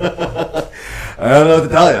 I don't know what to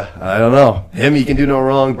tell you. I don't know. Him, he can do no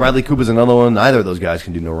wrong. Bradley Cooper's another one. Neither of those guys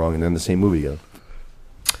can do no wrong, and they're in the same movie together.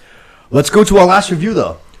 Let's go to our last review,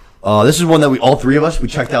 though. This is one that all three of us, we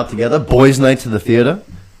checked out together. Boys Night to the Theater,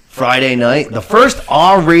 Friday night. The first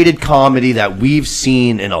R-rated comedy that we've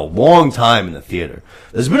seen in a long time in the theater.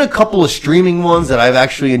 There's been a couple of streaming ones that I've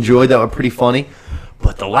actually enjoyed that were pretty funny.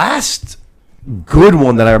 But the last good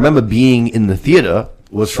one that I remember being in the theater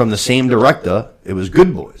was from the same director. It was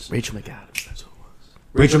Good Boys. Rachel McAdams, that's what it was.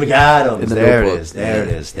 Rachel McAdams. There Notebook. it is.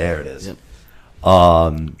 There it is. Yep.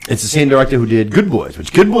 It's the same director who did Good Boys,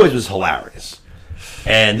 which Good Boys was hilarious.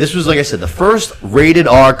 And this was, like I said, the first rated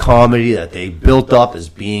R comedy that they built up as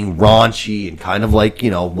being raunchy and kind of like,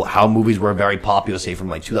 how movies were very popular, say, from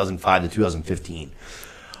like 2005 to 2015.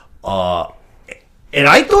 And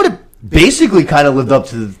I thought it basically kind of lived up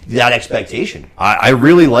to that expectation. I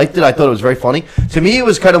really liked it. I thought it was very funny. To me, it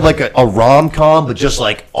was kind of like a rom-com, but just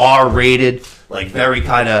like R-rated, like very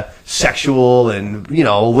kind of sexual and,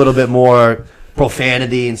 a little bit more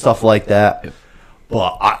profanity and stuff like that. Yep.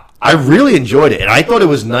 But I really enjoyed it, and I thought it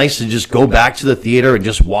was nice to just go back to the theater and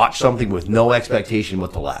just watch something with no expectation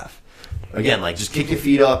but to laugh. Again, like just kick your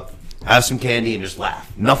feet up, have some candy, and just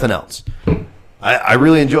laugh. Nothing else. I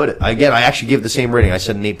really enjoyed it. Again, I actually gave it the same rating. I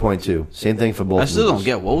said an 8.2. Same thing for both. I still movies. don't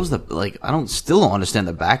get what was still don't understand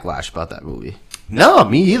the backlash about that movie. No,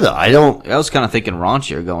 me either. I don't. I was kind of thinking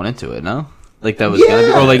raunchier going into it. No, like that was gonna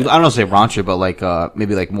be, or like I don't know, say raunchier, but like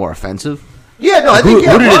maybe like more offensive. Yeah, no, I think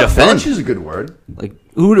who did it offend? Raunch is a good word. Like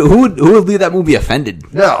who would leave that movie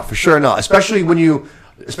offended? No, for sure not. Especially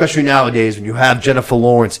nowadays when you have Jennifer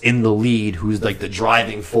Lawrence in the lead, who's like the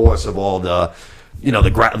driving force of all the,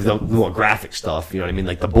 the more graphic stuff. You know what I mean?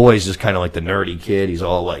 Like the boy's just kind of like the nerdy kid. He's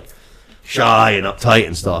all like shy and uptight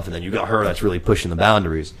and stuff, and then you got her that's really pushing the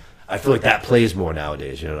boundaries. I feel like that plays more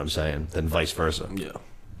nowadays. You know what I'm saying? Than vice versa. Yeah.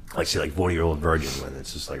 Like say like 40-Year-Old Virgin, when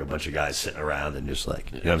it's just like a bunch of guys sitting around and just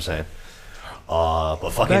like, you know what I'm saying?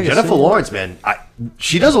 But fucking Jennifer Lawrence, man,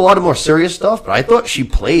 she does a lot of more serious stuff, but I thought she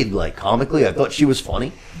played like comically. I thought she was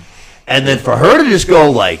funny. And then for her to just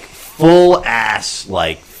go like full ass,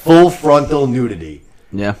 like full frontal nudity.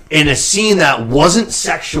 Yeah. In a scene that wasn't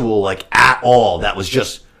sexual like at all, that was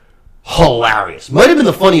just hilarious. Might have been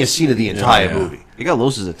the funniest scene of the entire movie. You got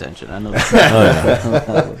Los's attention. I know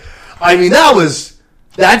that. I mean,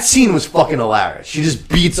 that scene was fucking hilarious. She just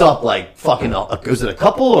beats up like fucking. Was it a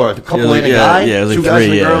couple or a couple and a guy? Yeah, it was two like guys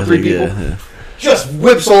three. and a girl, three people. Yeah. Just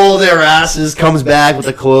whips all their asses. Comes back with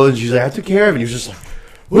the clothes. She's like, I took care of it. And he was just like,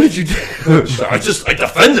 what did you do? She's like, I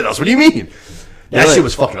defended us. What do you mean? That shit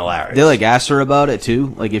was fucking hilarious. They like asked her about it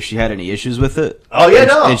too, like if she had any issues with it. Oh yeah,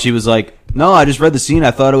 no. And she was like, "No, I just read the scene.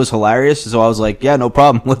 I thought it was hilarious, so I was like, yeah, no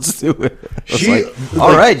problem. Let's do it."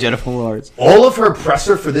 All right, Jennifer Lawrence. All of her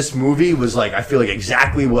presser for this movie was like, I feel like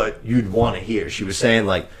exactly what you'd want to hear. She was saying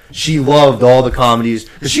like she loved all the comedies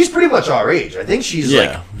because she's pretty much our age. I think she's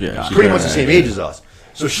pretty much the same age as us.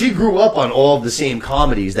 So she grew up on all of the same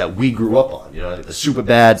comedies that we grew up on. Like the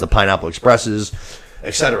Superbads, the Pineapple Expresses,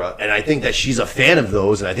 etc. And I think that she's a fan of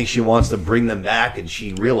those, and I think she wants to bring them back, and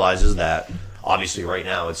she realizes that obviously right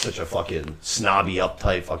now it's such a fucking snobby,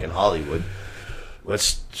 uptight fucking Hollywood.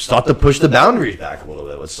 Let's start to push the boundaries back a little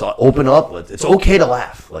bit. Let's start, open up. It's okay to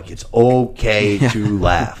laugh. Like, it's okay to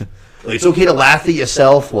laugh. Like, it's okay to laugh at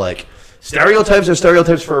yourself. Like, stereotypes are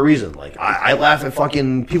stereotypes for a reason. Like, I laugh at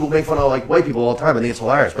fucking people make fun of, like, white people all the time. I think it's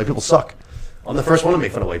hilarious. White people suck. I'm the first one to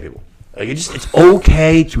make fun of white people. Like, it's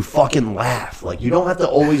okay to fucking laugh. Like, you don't have to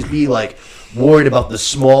always be, like, worried about the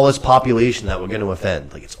smallest population that we're going to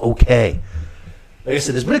offend. Like, it's okay. Like I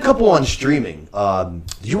said, there's been a couple on streaming.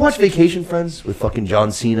 Did you watch Vacation Friends with fucking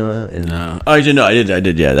John Cena? And No. Oh, I did. No, I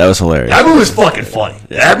did. Yeah, that was hilarious. that movie was fucking funny.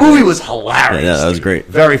 That movie was hilarious. Yeah, that was great.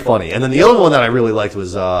 Very funny. And then the other one that I really liked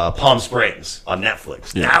was Palm Springs on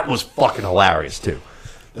Netflix. Yeah. That was fucking hilarious too.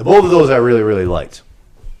 Both of those I really, really liked.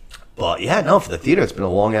 But yeah, no, for the theater, it's been a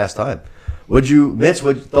long ass time. Mitch,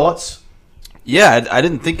 what thoughts? Yeah, I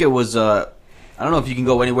didn't think it was. I don't know if you can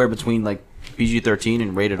go anywhere between like PG-13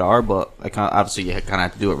 and rated R, but obviously you kind of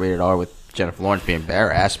have to do it rated R with Jennifer Lawrence being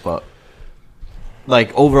bare ass. But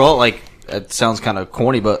like overall, like it sounds kind of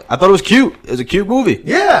corny, but I thought it was cute. It was a cute movie.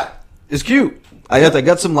 Yeah. It's cute. I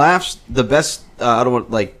got some laughs. The best, I don't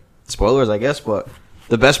want like spoilers, I guess, but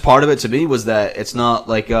the best part of it to me was that it's not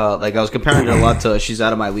like I was comparing it a lot to She's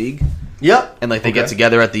Out of My League. Yep. And like they get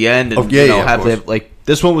together at the end and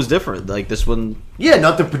this one was different. Like this one, yeah,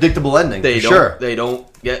 not the predictable ending. They don't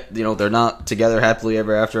get they're not together happily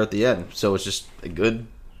ever after at the end. So it's just a good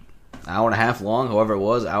hour and a half long, however it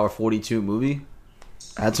was, hour 42 movie.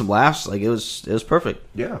 I had some laughs. Like it was perfect.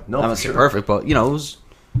 Yeah, no, I'm not saying perfect, but it was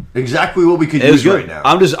exactly what we could it was use good. right now.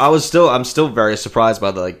 I'm still very surprised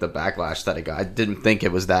by the backlash that it got. I didn't think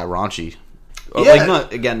it was that raunchy. Yeah.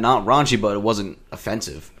 Not raunchy, but it wasn't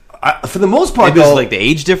offensive. For the most part, Maybe though, it's like the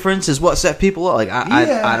age difference is what set people up. Like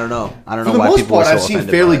I don't know. I don't know why people are so I've seen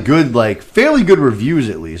offended fairly good reviews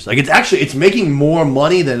at least. Like it's making more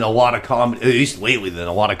money than a lot of comedy, at least lately, than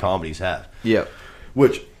a lot of comedies have. Yeah.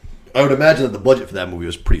 Which I would imagine that the budget for that movie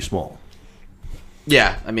was pretty small.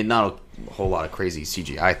 Yeah, I mean not a whole lot of crazy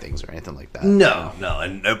CGI things or anything like that. No,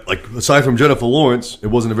 and like aside from Jennifer Lawrence, it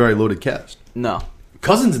wasn't a very loaded cast. No.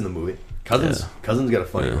 Cousins in the movie. Cousins got a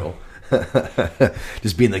funny role.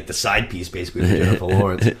 Just being like the side piece basically with Jennifer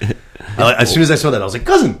Lawrence. As soon as I saw that, I was like,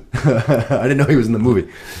 Cousin! I didn't know he was in the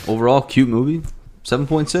movie. Overall, cute movie.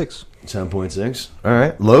 7.6. 7.6. All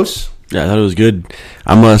right. Los? Yeah, I thought it was good.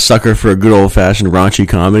 I'm a sucker for a good old-fashioned raunchy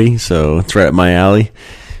comedy, so it's right up my alley.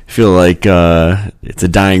 I feel like it's a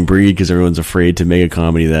dying breed because everyone's afraid to make a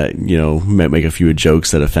comedy that, might make a few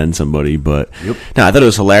jokes that offend somebody. But no, I thought it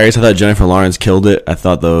was hilarious. I thought Jennifer Lawrence killed it. I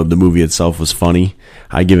thought the movie itself was funny.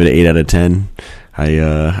 I give it an 8 out of 10.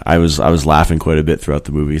 I was laughing quite a bit throughout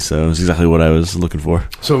the movie, so it's exactly what I was looking for.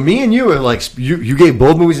 So me and you are like you gave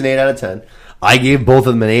both movies an 8 out of 10. I gave both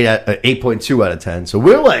of them an 8.2 out of 10. So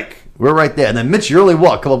we're right there. And then Mitch, you're only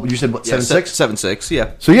what? You said what? 7.6? 7.6.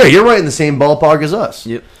 Yeah. So yeah, you're right in the same ballpark as us.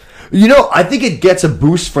 Yep. I think it gets a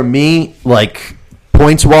boost from me, like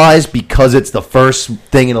points wise, because it's the first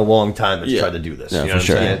thing in a long time that's tried to do this. Yeah, you know for what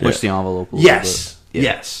sure. I'm saying? Push the envelope a little bit.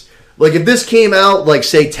 Yes. Like if this came out like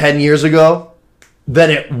say 10 years ago, then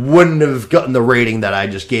it wouldn't have gotten the rating that I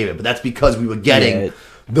just gave it. But that's because we were getting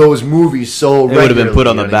those movies so regularly. It would have been put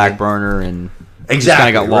on the back burner and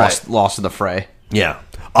exactly kind of got lost in the fray. Yeah.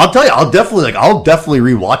 I'll tell you, I'll definitely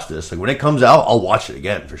rewatch this. Like when it comes out, I'll watch it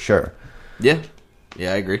again for sure. Yeah.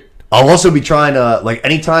 Yeah, I agree. I'll also be trying to, like,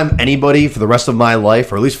 anytime anybody for the rest of my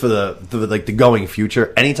life, or at least for the going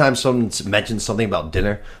future, anytime someone mentions something about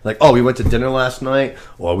dinner, like, oh, we went to dinner last night,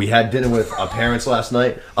 or we had dinner with our parents last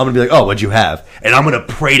night, I'm going to be like, oh, what'd you have? And I'm going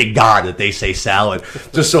to pray to God that they say salad,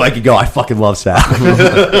 just so I can go, I fucking love salad.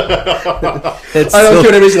 I don't care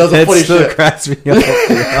what anybody says, that's funny shit. Cracks me up.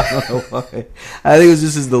 I don't know why. I think it was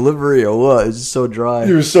just his delivery or what. It was just so dry.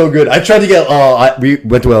 It was so good. I tried to get, we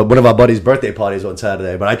went to one of our buddies' birthday parties on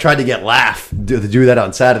Saturday, but I tried to get Laugh to do that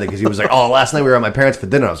on Saturday because he was like, oh, last night we were at my parents for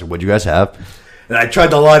dinner. I was like, what'd you guys have? And I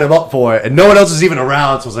tried to line him up for it, and no one else was even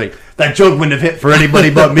around, so I was like, that joke wouldn't have hit for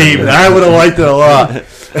anybody but me, but I would have liked it a lot.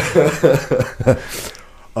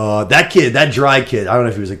 That dry kid, I don't know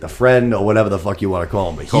if he was like the friend or whatever the fuck you want to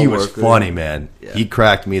call him, but he was funny, man. Yeah. He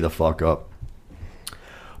cracked me the fuck up.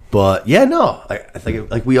 But yeah, no, I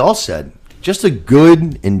think like we all said, just a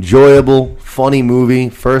good, enjoyable, funny movie.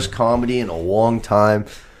 First comedy in a long time.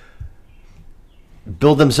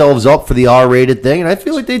 Build themselves up for the R-rated thing, and I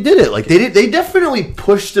feel like they did it. Like they definitely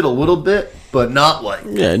pushed it a little bit, but not like.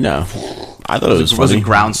 Yeah, no. I thought it wasn't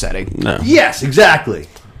ground setting. No. Yes, exactly.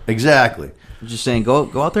 I'm just saying, go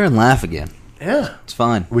out there and laugh again. Yeah, it's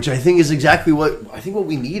fine. Which I think is exactly what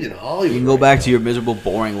we need in Hollywood. You can go back to your miserable,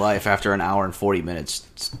 boring life after an hour and 40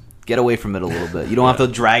 minutes. Get away from it a little bit. You don't have to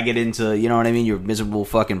drag it into, you know what I mean, your miserable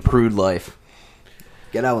fucking prude life.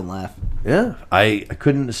 Get out and laugh. Yeah, I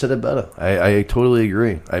couldn't have said it better. I totally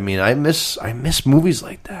agree. I mean, I miss movies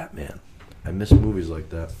like that, man. I miss movies like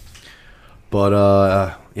that. But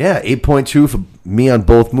yeah, 8.2 for me on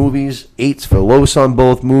both movies. 8s for Los on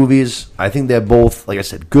both movies. I think they're both, like I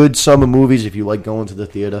said, good summer movies if you like going to the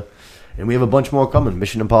theater. And we have a bunch more coming.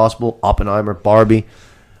 Mission Impossible, Oppenheimer, Barbie.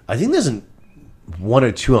 I think there's one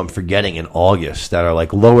or two I'm forgetting in August that are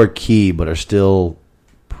like lower key but are still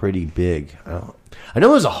pretty big. I know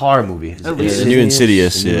it was a horror movie. The new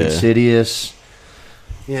Insidious. New Insidious.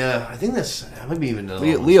 Yeah, I think that might be even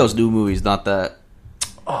Leo's new movie's not that.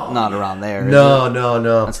 Not around there. No.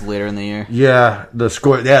 That's later in the year. Yeah, the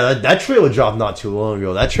score. Yeah, that trailer dropped not too long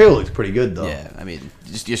ago. That trailer looks pretty good though. Yeah, I mean,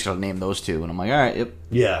 you just gotta name those two, and I'm like, all right, yep.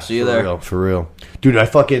 Yeah, see you there. For real, dude.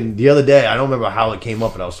 The other day, I don't remember how it came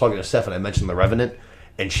up, but I was talking to Steph and I mentioned The Revenant,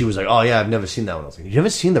 and she was like, "Oh yeah, I've never seen that one." I was like, "You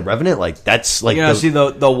haven't seen The Revenant? Like that's like see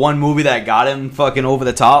the one movie that got him fucking over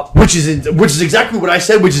the top, which is exactly what I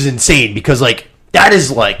said, which is insane because like that is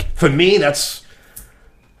like for me that's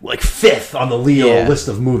like fifth on the Leo list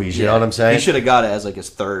of movies. You know what I'm saying? He should have got it as like his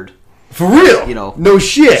third. For real, no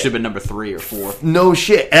shit. Should have been number 3 or 4. No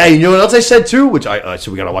shit. And you know what else I said too? Which I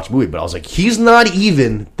said we gotta watch a movie, but I was like, he's not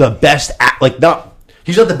even the best.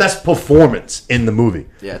 He's not the best performance in the movie.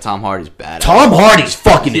 Yeah, Tom Hardy's bad. Tom Hardy's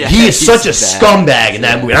fucking. Yeah, he is such a bad. scumbag in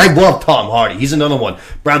that movie. And I love Tom Hardy. He's another one.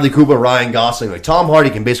 Bradley Cooper, Ryan Gosling. Like Tom Hardy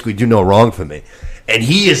can basically do no wrong for me. And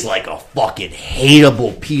he is like a fucking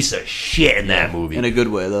hateable piece of shit in that movie. In a good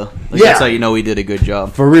way, though. That's how you know he did a good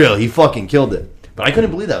job. For real, he fucking killed it. But I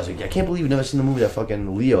couldn't believe that. I was like, I can't believe you've never seen the movie that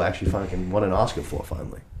fucking Leo actually fucking won an Oscar for,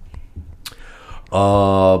 finally.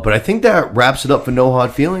 But I think that wraps it up for No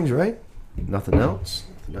Hard Feelings, right? Nothing else?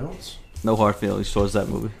 No hard feelings towards that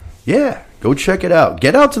movie. Yeah, go check it out.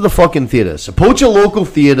 Get out to the fucking theater. Support your local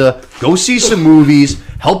theater. Go see some movies.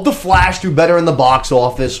 Help The Flash do better in the box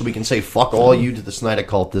office so we can say fuck all you to the Snyder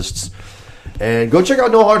cultists. And go check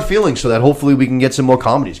out No Hard Feelings so that hopefully we can get some more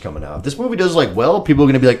comedies coming out. If this movie does well, people are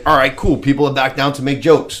going to be like, all right, cool. People are back down to make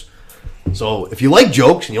jokes. So if you like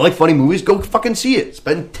jokes and you like funny movies, go fucking see it.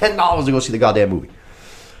 Spend $10 to go see the goddamn movie.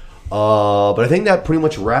 But I think that pretty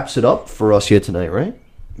much wraps it up for us here tonight, right?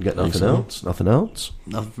 You got nothing else? Nothing else?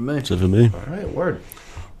 Nothing for me. Nothing for me. All right, word.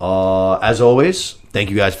 As always, thank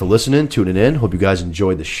you guys for listening, tuning in. Hope you guys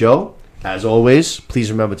enjoyed the show. As always, please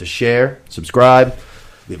remember to share, subscribe,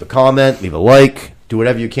 leave a comment, leave a like, do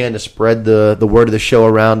whatever you can to spread the word of the show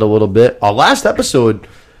around a little bit. Our last episode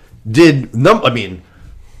did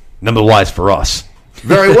number-wise for us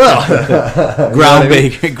very well.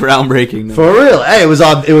 Groundbreaking. For real. Hey, it was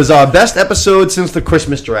our best episode since the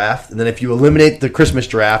Christmas draft, and then if you eliminate the Christmas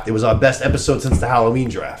draft, it was our best episode since the Halloween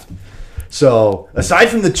draft. So aside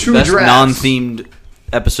from the two best drafts, non-themed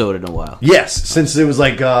episode in a while. Yes, since it was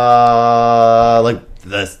I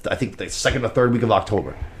think the second or third week of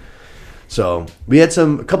October. So we had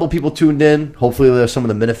a couple people tuned in. Hopefully there's some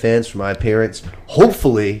of the Minifans from my parents.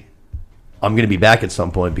 Hopefully I'm going to be back at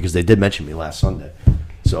some point because they did mention me last Sunday.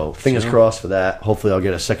 So fingers crossed for that. Hopefully I'll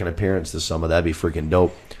get a second appearance this summer. That'd be freaking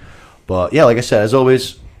dope. But yeah, like I said, as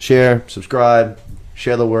always, share, subscribe,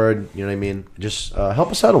 share the word. You know what I mean? Just help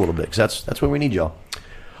us out a little bit because that's where we need y'all.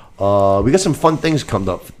 We got some fun things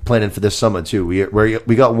planning for this summer too.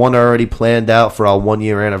 We got one already planned out for our 1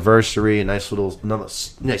 year anniversary. A nice summer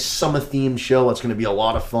themed show. It's going to be a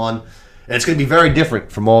lot of fun, and it's going to be very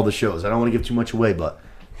different from all the shows. I don't want to give too much away, but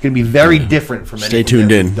it's going to be very different from anything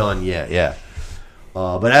tuned in. We've done. Yeah.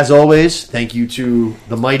 But as always, thank you to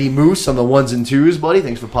the Mighty Moose on the ones and twos, buddy.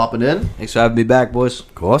 Thanks for popping in. Thanks for having me back, boys.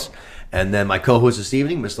 Of course. And then my co-host this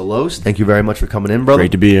evening, Mr. Los. Thank you very much for coming in, brother.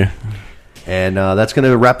 Great to be here. And that's going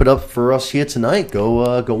to wrap it up for us here tonight.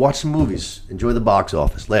 Go watch some movies. Enjoy the box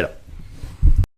office. Later.